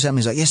asked him to do something,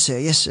 he's like, yes sir,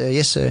 yes sir,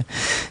 yes sir.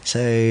 So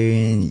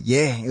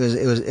yeah, it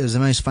was the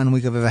most fun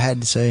week I've ever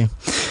had. So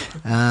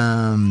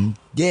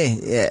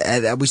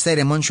we stayed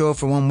in Montreal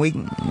for 1 week,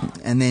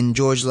 and then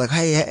George was like,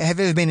 hey, have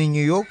you ever been in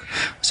New York?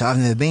 So I've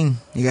never been.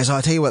 He goes, oh,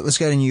 I'll tell you what, let's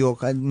go to New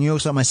York. New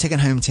York's like my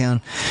second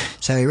hometown.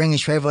 So he rang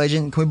his travel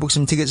agent, can we book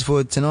some tickets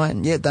for tonight?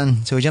 Yeah,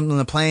 done. So we jumped on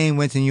the plane,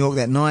 went to New York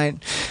that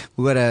night.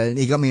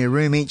 He got me a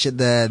room each at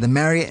the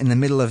Marriott in the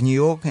middle of New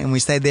York, and we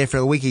stayed there for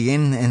a week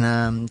again,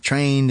 and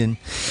trained, and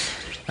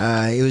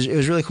it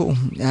was really cool.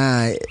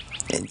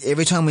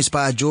 Every time we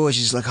sparred George,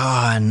 he's like,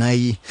 oh no,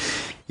 you're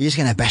just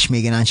going to bash me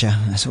again, aren't you?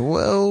 I said,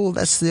 well,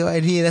 that's the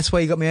idea. That's why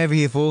you got me over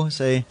here for.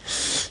 So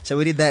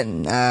we did that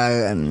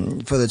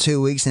for the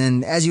 2 weeks.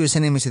 And as he was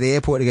sending me to the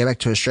airport to go back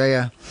to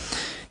Australia,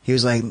 he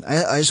was like,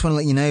 I just want to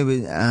let you know,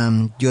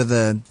 you're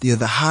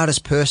the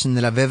hardest person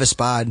that I've ever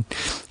sparred.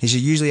 He said,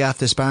 usually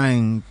after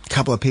sparring a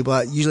couple of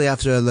people, usually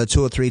after the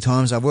 2 or 3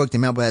 times, I've worked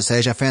them out by that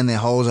stage. I found their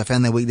holes, I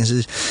found their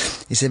weaknesses.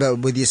 He said, but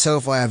with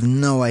yourself, I have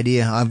no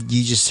idea.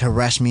 You just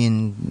harass me,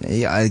 and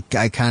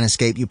I can't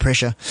escape your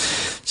pressure.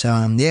 So,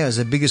 it was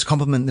the biggest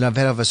compliment that I've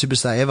had of a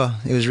superstar ever.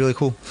 It was really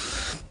cool.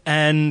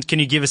 And can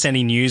you give us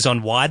any news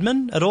on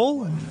Weidman at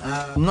all?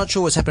 I'm not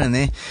sure what's happening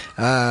there.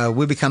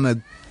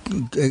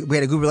 We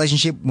had a good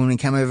relationship when we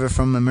came over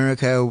from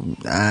America.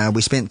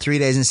 We spent 3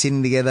 days in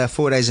Sydney together,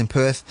 4 days in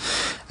Perth.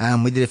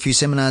 We did a few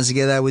seminars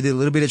together. We did a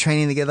little bit of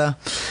training together.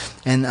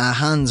 And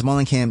Hans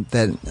Mollenkamp,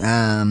 that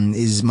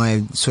is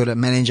my sort of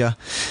manager,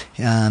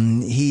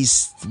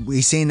 he's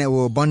seen that we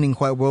were bonding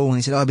quite well, and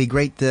he said, oh, it'd be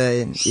great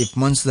if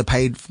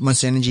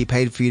Monster Energy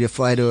paid for you to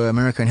fly to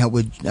America and help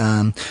with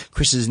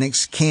Chris's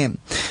next camp.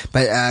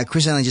 But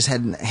Chris only just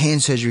had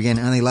hand surgery again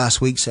only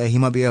last week, so he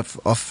might be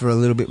off for a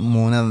little bit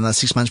more, another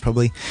 6 months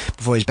probably,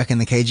 before he's back in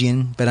the cage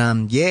again. But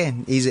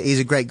he's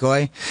a great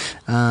guy,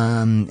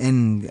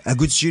 and a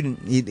good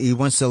student. He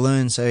wants to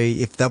learn, so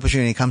if the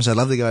opportunity comes, I'd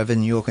love to go over to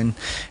New York and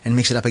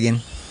mix it up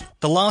again.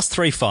 The last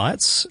 3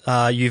 fights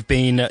you've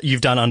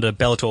done under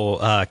Bellator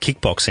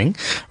Kickboxing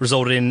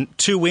resulted in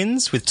 2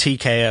 wins with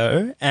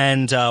TKO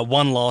and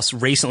 1 loss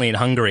recently in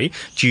Hungary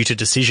due to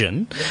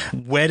decision.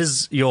 Where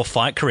does your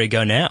fight career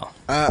go now?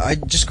 I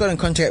just got in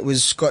contact with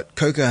Scott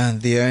Coker,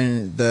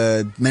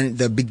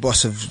 the big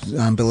boss of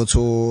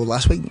Bellator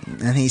last week,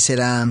 and he said,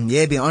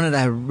 it'd be an honour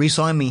to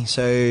re-sign me.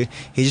 So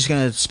he's just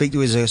going to speak to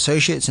his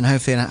associates, and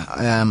hopefully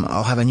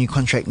I'll have a new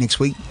contract next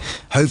week.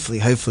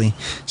 Hopefully.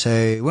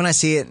 So when I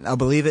see it, I'll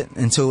believe it.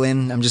 Until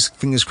then, I'm just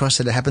fingers crossed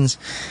that it happens.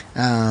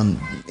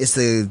 It's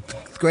the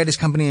greatest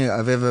company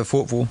I've ever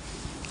fought for.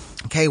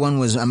 K1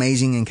 was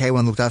amazing, and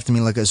K1 looked after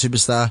me like a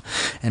superstar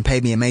and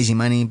paid me amazing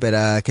money.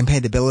 But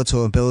compared to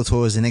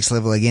Bellator is the next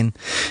level again.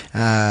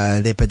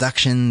 Their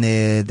production,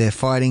 their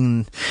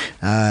fighting,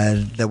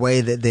 the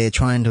way that they're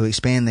trying to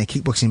expand their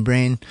kickboxing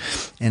brand,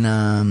 and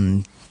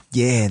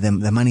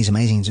the money's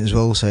amazing as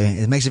well. So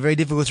it makes it very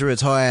difficult to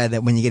retire.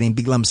 That when you're getting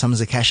big lump sums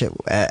of cash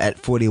at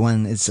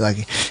 41, it's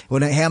like,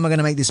 well, how am I going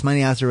to make this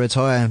money after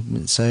retire?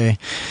 So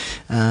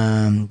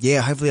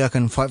hopefully I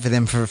can fight for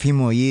them for a few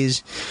more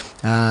years,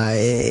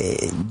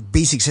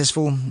 be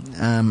successful,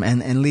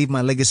 and leave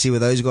my legacy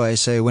with those guys.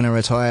 So when I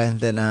retire,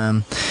 that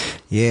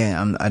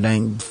I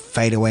don't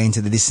fade away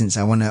into the distance.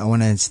 I want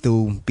to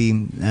still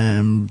be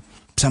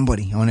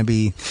somebody. I want to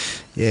be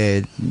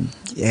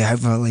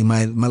hopefully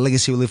my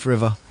legacy will live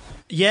forever.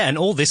 Yeah, and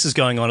all this is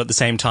going on at the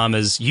same time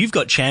as you've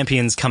got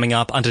champions coming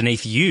up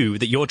underneath you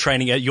that you're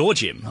training at your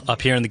gym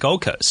up here in the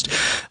Gold Coast.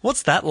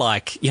 What's that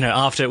like,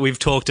 after we've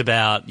talked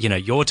about,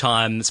 your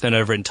time spent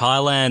over in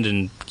Thailand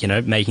and,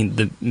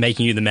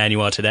 making you the man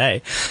you are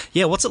today?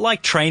 Yeah, what's it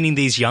like training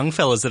these young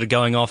fellas that are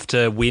going off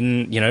to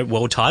win,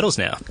 world titles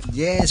now?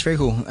 Yeah, it's very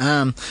cool.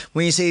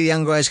 When you see the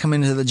young guys come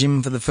into the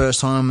gym for the first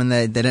time and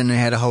they don't know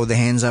how to hold their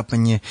hands up,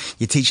 and you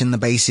teach them the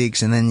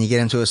basics, and then you get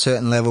them to a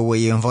certain level where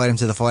you invite them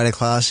to the fighter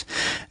class,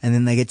 and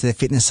then they get to their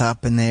fitness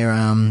up and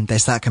they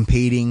start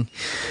competing,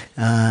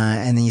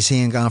 and then you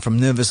see them going from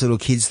nervous little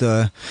kids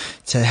to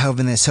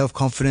helping their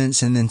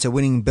self-confidence, and then to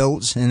winning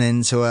belts, and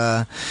then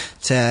to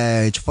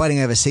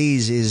fighting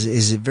overseas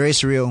is very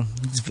surreal.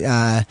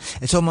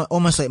 It's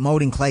almost like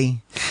molding clay.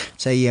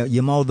 So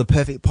you mold the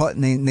perfect pot,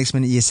 and then next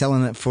minute you're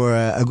selling it for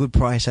a good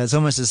price. So it's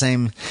almost the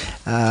same.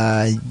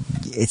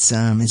 It's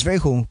very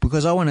cool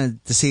because I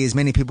wanted to see as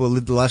many people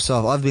live the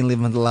lifestyle I've been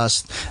living for the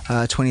last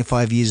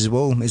 25 years as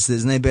well.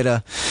 There's no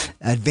better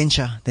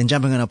adventure than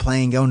jumping on a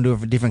plane, going to a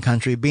different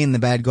country, being the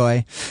bad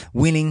guy,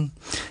 winning,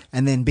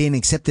 and then being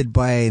accepted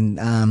by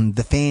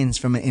the fans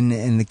from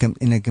in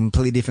a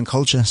completely different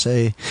culture.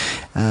 So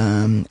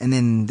and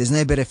then there's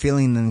no better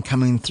feeling than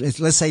coming through.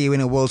 Let's say you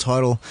win a world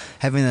title,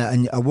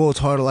 having a world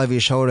title over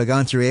your shoulder,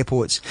 going through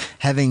airports,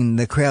 having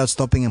the crowd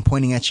stopping and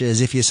pointing at you as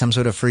if you're some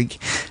sort of freak,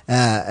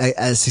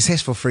 a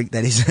successful freak,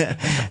 that is.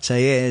 So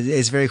yeah,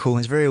 it's very cool.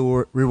 It's very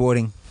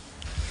rewarding.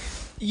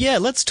 Yeah,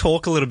 let's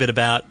talk a little bit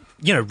about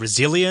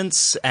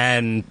resilience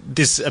and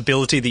this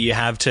ability that you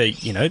have to,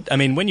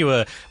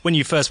 when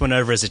you first went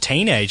over as a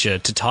teenager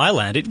to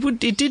Thailand,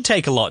 it did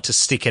take a lot to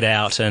stick it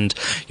out and,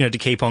 to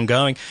keep on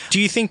going. Do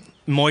you think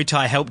Muay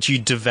Thai helped you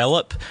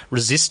develop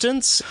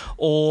resistance,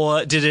 or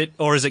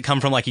has it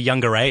come from like a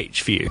younger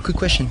age for you? Good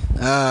question.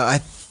 I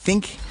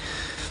think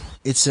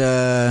it's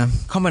a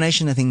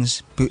combination of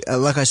things.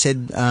 Like I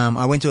said,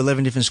 I went to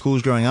 11 different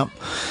schools growing up,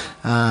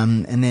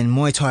 and then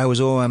Muay Thai was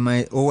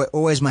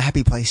always my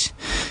happy place.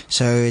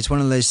 So it's one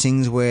of those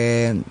things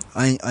where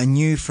I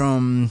knew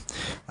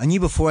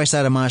before I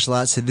started martial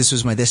arts that this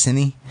was my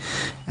destiny.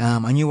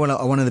 I knew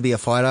I wanted to be a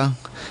fighter,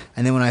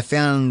 and then when I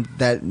found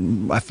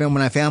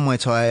Muay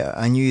Thai,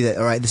 I knew that,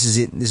 all right, this is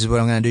it. This is what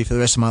I'm going to do for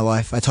the rest of my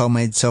life. I told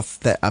myself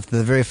that after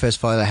the very first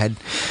fight I had,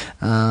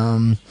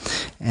 and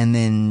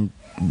then.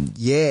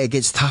 Yeah, it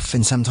gets tough,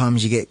 and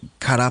sometimes you get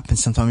cut up, and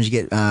sometimes you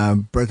get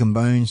broken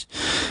bones.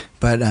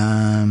 But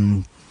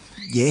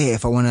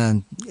if I want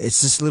to,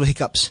 it's just little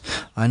hiccups.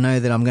 I know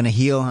that I'm going to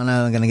heal. I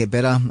know I'm going to get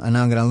better. I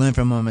know I'm going to learn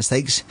from my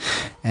mistakes,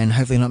 and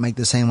hopefully not make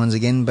the same ones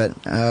again. But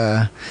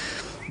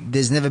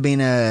there's never been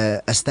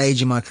a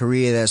stage in my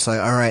career that's like,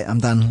 all right, I'm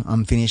done.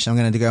 I'm finished. I'm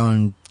going to go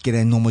and get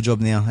a normal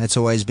job now. It's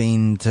always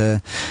been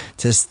to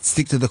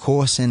stick to the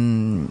course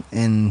and.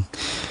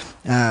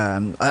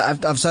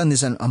 I've done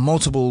this on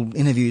multiple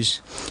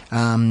interviews.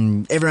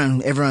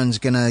 Everyone's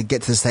gonna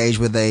get to the stage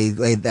where they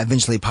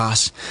eventually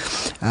pass,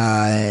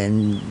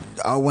 and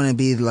I want to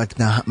be like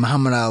the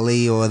Muhammad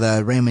Ali or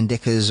the Raymond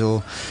Deckers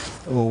or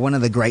one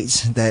of the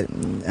greats that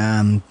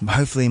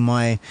hopefully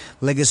my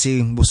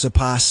legacy will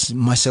surpass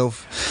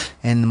myself,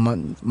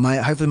 and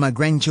hopefully my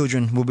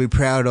grandchildren will be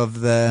proud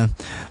of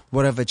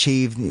what I've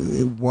achieved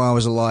while I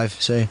was alive.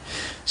 So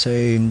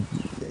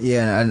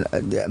yeah,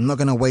 I'm not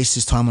going to waste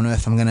this time on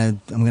earth. I'm going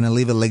to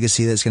leave a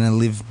legacy that's going to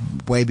live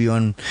way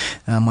beyond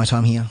my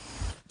time here.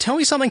 Tell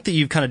me something that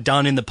you've kind of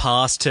done in the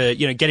past to,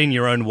 get in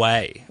your own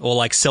way, or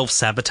like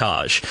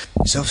self-sabotage.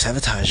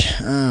 Self-sabotage?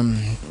 No.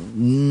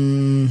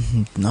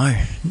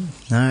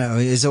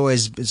 It's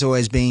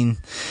always been.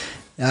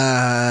 When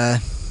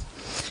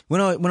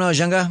I was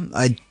younger,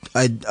 I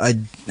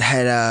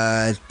had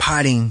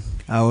partying.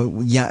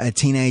 A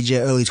teenager,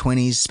 early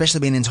 20s, especially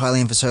being in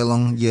Thailand for so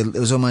long, it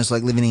was almost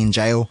like living in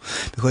jail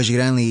because you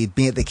could only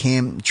be at the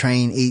camp,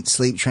 train, eat,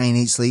 sleep, train,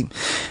 eat, sleep.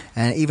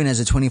 And even as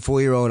a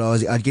 24-year-old,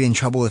 I'd get in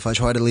trouble if I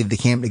tried to leave the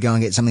camp to go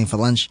and get something for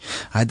lunch.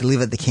 I had to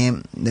live at the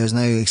camp. There was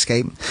no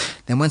escape.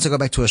 Then once I got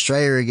back to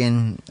Australia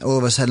again, all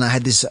of a sudden I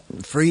had this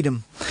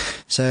freedom.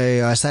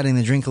 So I started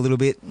to drink a little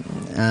bit.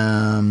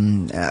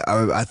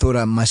 I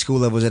thought my school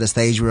level was at a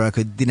stage where I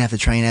didn't have to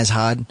train as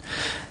hard.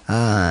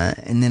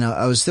 And then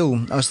I was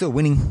still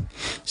winning.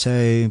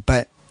 So,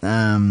 but,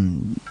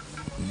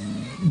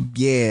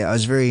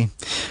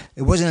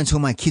 it wasn't until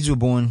my kids were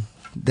born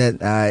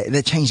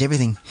that changed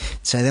everything.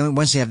 So then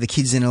once you have the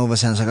kids, then all of a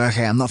sudden it's like,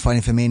 okay, I'm not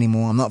fighting for me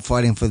anymore. I'm not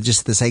fighting for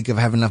just the sake of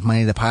having enough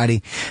money to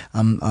party.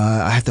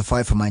 I have to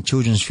fight for my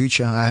children's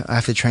future. I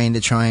have to train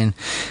to try and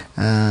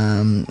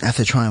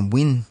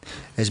win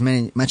as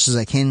much as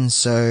I can.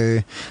 So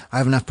I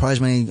have enough prize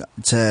money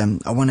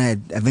I want to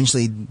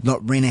eventually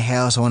not rent a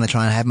house. I want to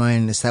try and have my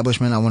own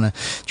establishment. I want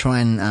to try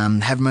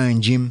and have my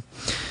own gym.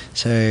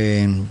 So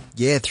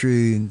yeah,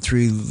 through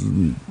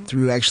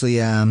actually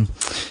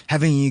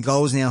having new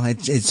goals now,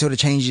 it sort of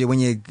changes you when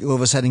you all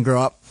of a sudden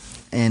grow up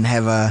and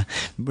have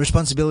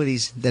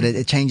responsibilities. That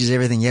it changes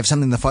everything. You have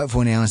something to fight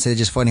for now instead of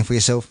just fighting for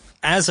yourself.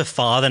 As a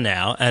father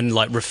now, and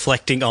like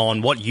reflecting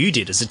on what you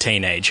did as a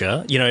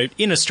teenager, you know,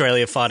 in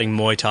Australia fighting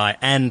Muay Thai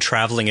and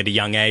travelling at a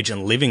young age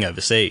and living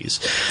overseas,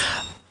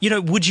 you know,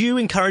 would you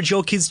encourage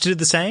your kids to do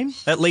the same?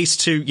 At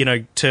least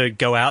to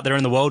go out there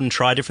in the world and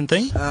try different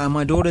things?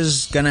 My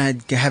daughter's going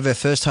to have her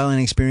first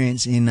Thailand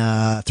experience in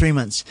 3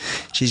 months.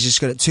 She's just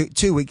got a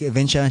two-week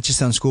adventure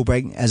just on school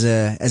break as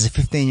a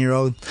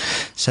 15-year-old.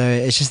 So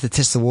it's just to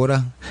test the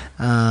water.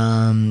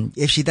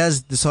 If she does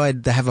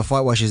decide to have a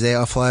fight while she's there,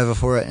 I'll fly over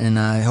for it and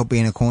help be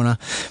in a corner.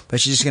 But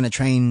she's just going to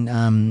train.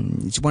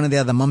 One of the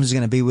other mums is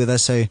going to be with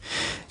us. So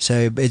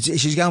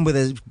she's going with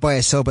us by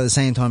herself, but at the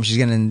same time she's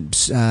going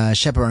to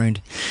chaperoned.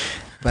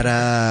 But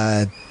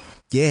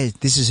yeah,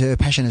 this is her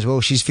passion as well.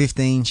 She's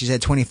 15. She's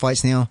had 20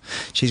 fights now.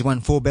 She's won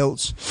 4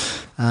 belts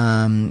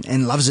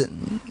and loves it.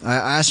 I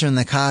asked her in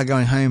the car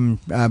going home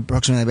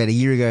approximately about a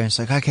year ago. It's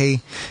like,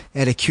 okay,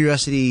 out of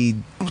curiosity,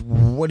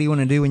 what do you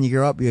want to do when you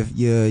grow up?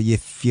 You're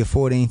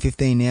 14,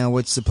 15 now.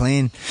 What's the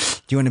plan?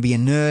 Do you want to be a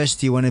nurse?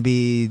 Do you want to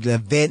be the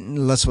vet?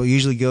 That's what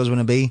usually girls want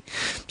to be.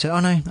 So, oh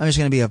no, I'm just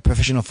going to be a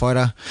professional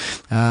fighter.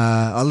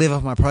 I'll live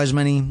off my prize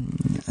money.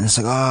 And it's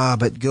like,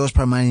 but girls'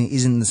 prize money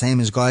isn't the same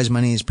as guys'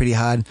 money. It's pretty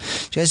hard.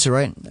 She goes, all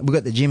right. We've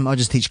got the gym. I'll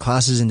just teach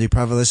classes and do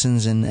private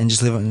lessons and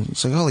just live on.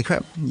 It's like, holy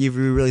crap, you've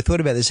really thought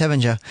about this,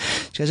 haven't you?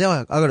 She goes,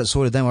 I got it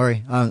sorted. Don't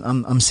worry.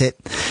 I'm set.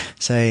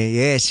 So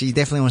yeah, she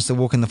definitely wants to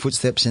walk in the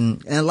footsteps.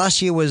 And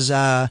last year was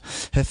her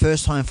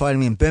first time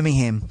fighting in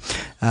Birmingham.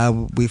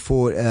 We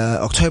fought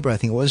October, I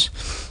think it was.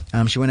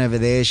 She went over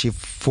there. She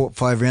fought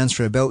 5 rounds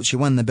for a belt. She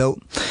won the belt.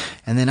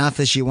 And then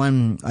after she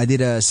won, I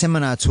did a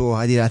seminar tour.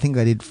 I think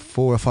I did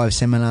 4 or 5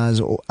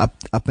 seminars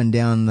up and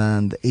down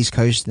the East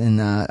Coast and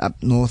up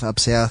north, up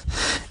south.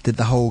 Did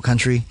the whole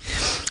country.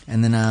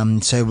 And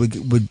then so we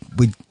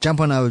jump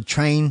on a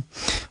train.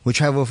 We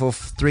travel for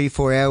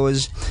 3-4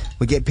 hours.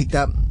 We get picked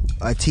up.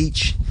 I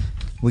teach.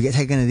 We get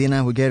taken to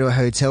dinner. We go to a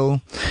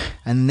hotel.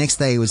 And the next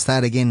day we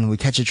start again. We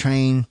catch a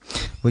train.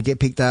 We get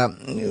picked up.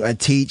 I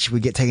teach. We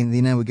get taken to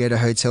dinner. We go to a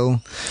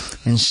hotel.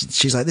 And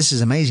she's like, this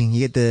is amazing.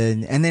 You get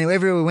and then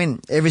wherever we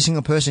went, every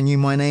single person knew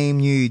my name,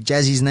 knew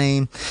Jazzy's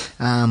name.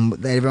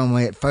 Everyone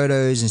would get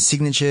photos and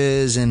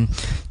signatures and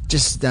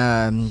just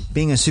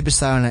being a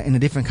superstar in a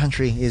different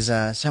country is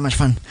so much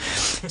fun.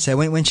 So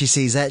when she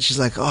sees that, she's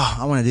like, oh,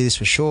 I want to do this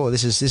for sure.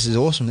 This is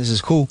awesome. This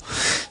is cool.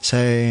 So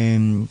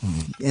and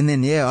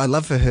then yeah, I'd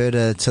love for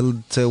her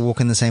to walk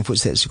in the same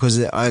footsteps,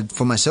 because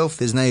for myself,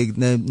 there's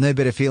no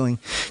better feeling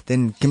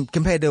than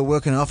compared to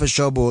working an office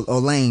job or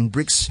laying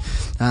bricks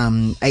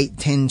 8,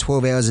 10,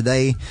 12 hours a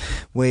day,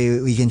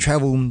 where we can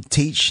travel,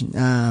 teach,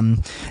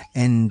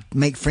 and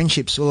make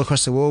friendships all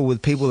across the world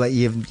with people that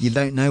you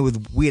don't know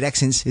with weird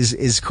accents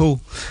is cool.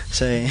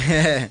 So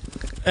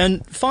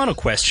and final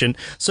question.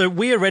 So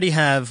we already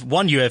have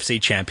one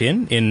UFC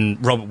champion in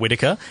Robert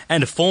Whittaker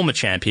and a former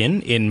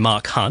champion in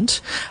Mark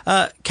Hunt.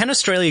 Can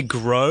Australia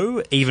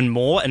grow even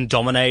more and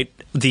dominate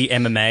the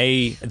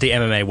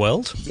MMA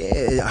world?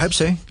 Yeah, I hope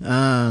so.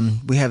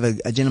 We have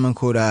a gentleman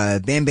called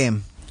Bam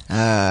Bam.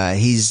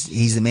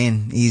 He's the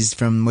man. He's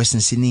from Western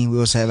Sydney. We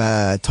also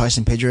have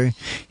Tyson Pedro.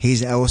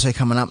 He's also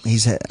coming up.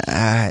 He's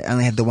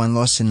only had the 1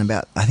 loss and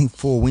about, I think,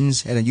 4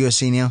 wins at a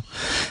UFC now.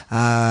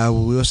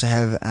 We also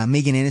have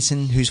Megan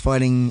Anderson, who's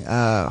fighting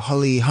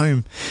Holly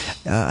Holm,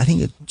 I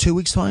think 2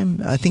 weeks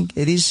time, I think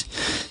it is.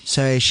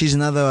 So she's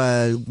another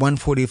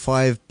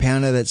 145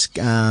 pounder that's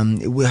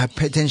will have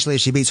potentially,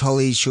 if she beats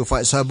Holly, she'll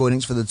fight Cyborg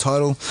next for the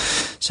title.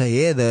 So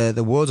yeah,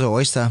 the world's our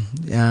oyster.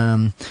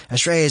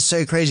 Australia is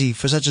so crazy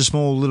for such a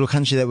small little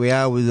country that we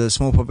are, with a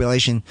small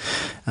population.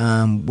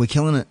 We're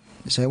killing it.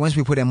 So once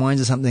we put our minds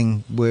to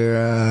something,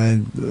 we're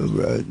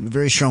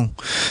very strong.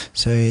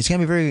 So it's going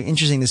to be very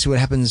interesting to see what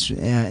happens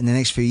in the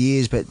next few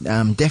years. But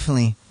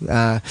definitely,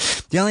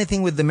 the only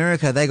thing with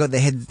America, they got the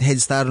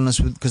head start on us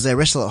because they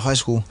wrestle at high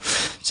school.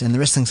 So, and the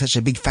wrestling's such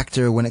a big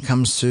factor when it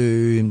comes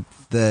to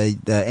the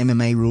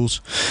MMA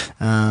rules.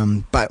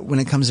 But when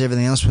it comes to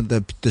everything else with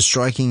the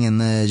striking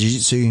and the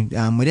jiu-jitsu,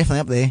 we're definitely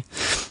up there.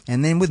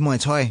 And then with Muay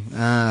Thai,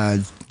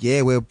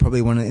 yeah, we're probably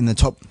in the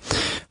top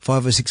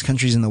 5 or 6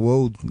 countries in the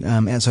world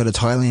outside of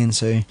Thailand.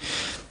 So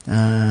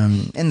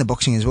and the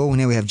boxing as well.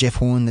 Now we have Jeff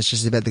Horn that's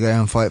just about to go out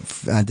and fight,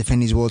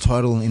 defend his world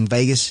title in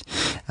Vegas.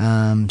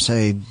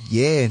 So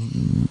yeah,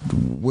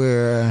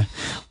 we're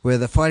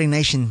the fighting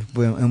nation,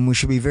 and we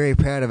should be very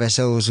proud of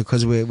ourselves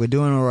because we're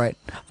doing all right.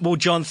 Well,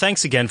 John,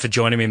 thanks again for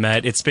joining me,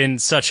 mate. It's been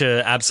such an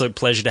absolute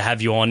pleasure to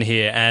have you on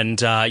here,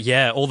 and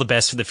yeah, all the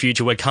best for the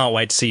future. We can't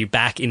wait to see you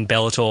back in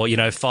Bellator, you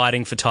know,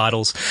 fighting for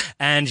titles,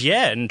 and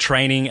yeah, and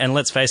training, and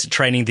let's face it,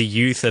 training the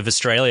youth of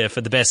Australia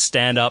for the best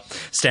stand-up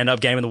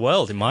game in the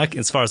world,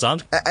 as far as I'm...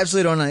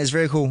 Absolute honour. It's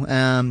very cool.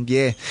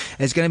 Yeah,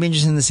 it's going to be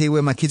interesting to see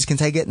where my kids can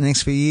take it in the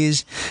next few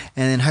years,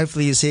 and then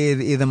hopefully you'll see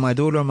either my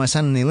daughter or my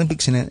son in the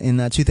Olympics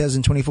in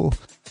 2024.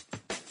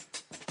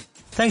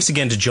 Thanks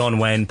again to John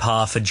Wayne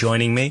Parr for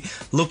joining me.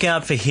 Look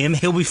out for him.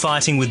 He'll be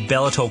fighting with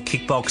Bellator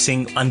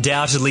Kickboxing.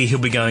 Undoubtedly, he'll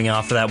be going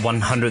after that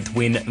 100th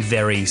win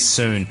very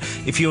soon.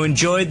 If you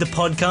enjoyed the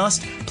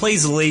podcast,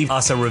 please leave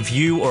us a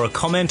review or a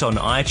comment on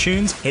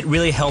iTunes. It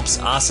really helps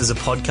us as a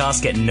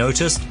podcast get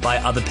noticed by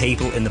other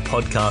people in the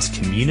podcast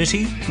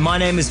community. My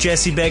name is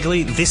Jesse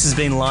Begley. This has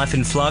been Life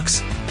in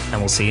Flux,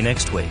 and we'll see you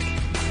next week.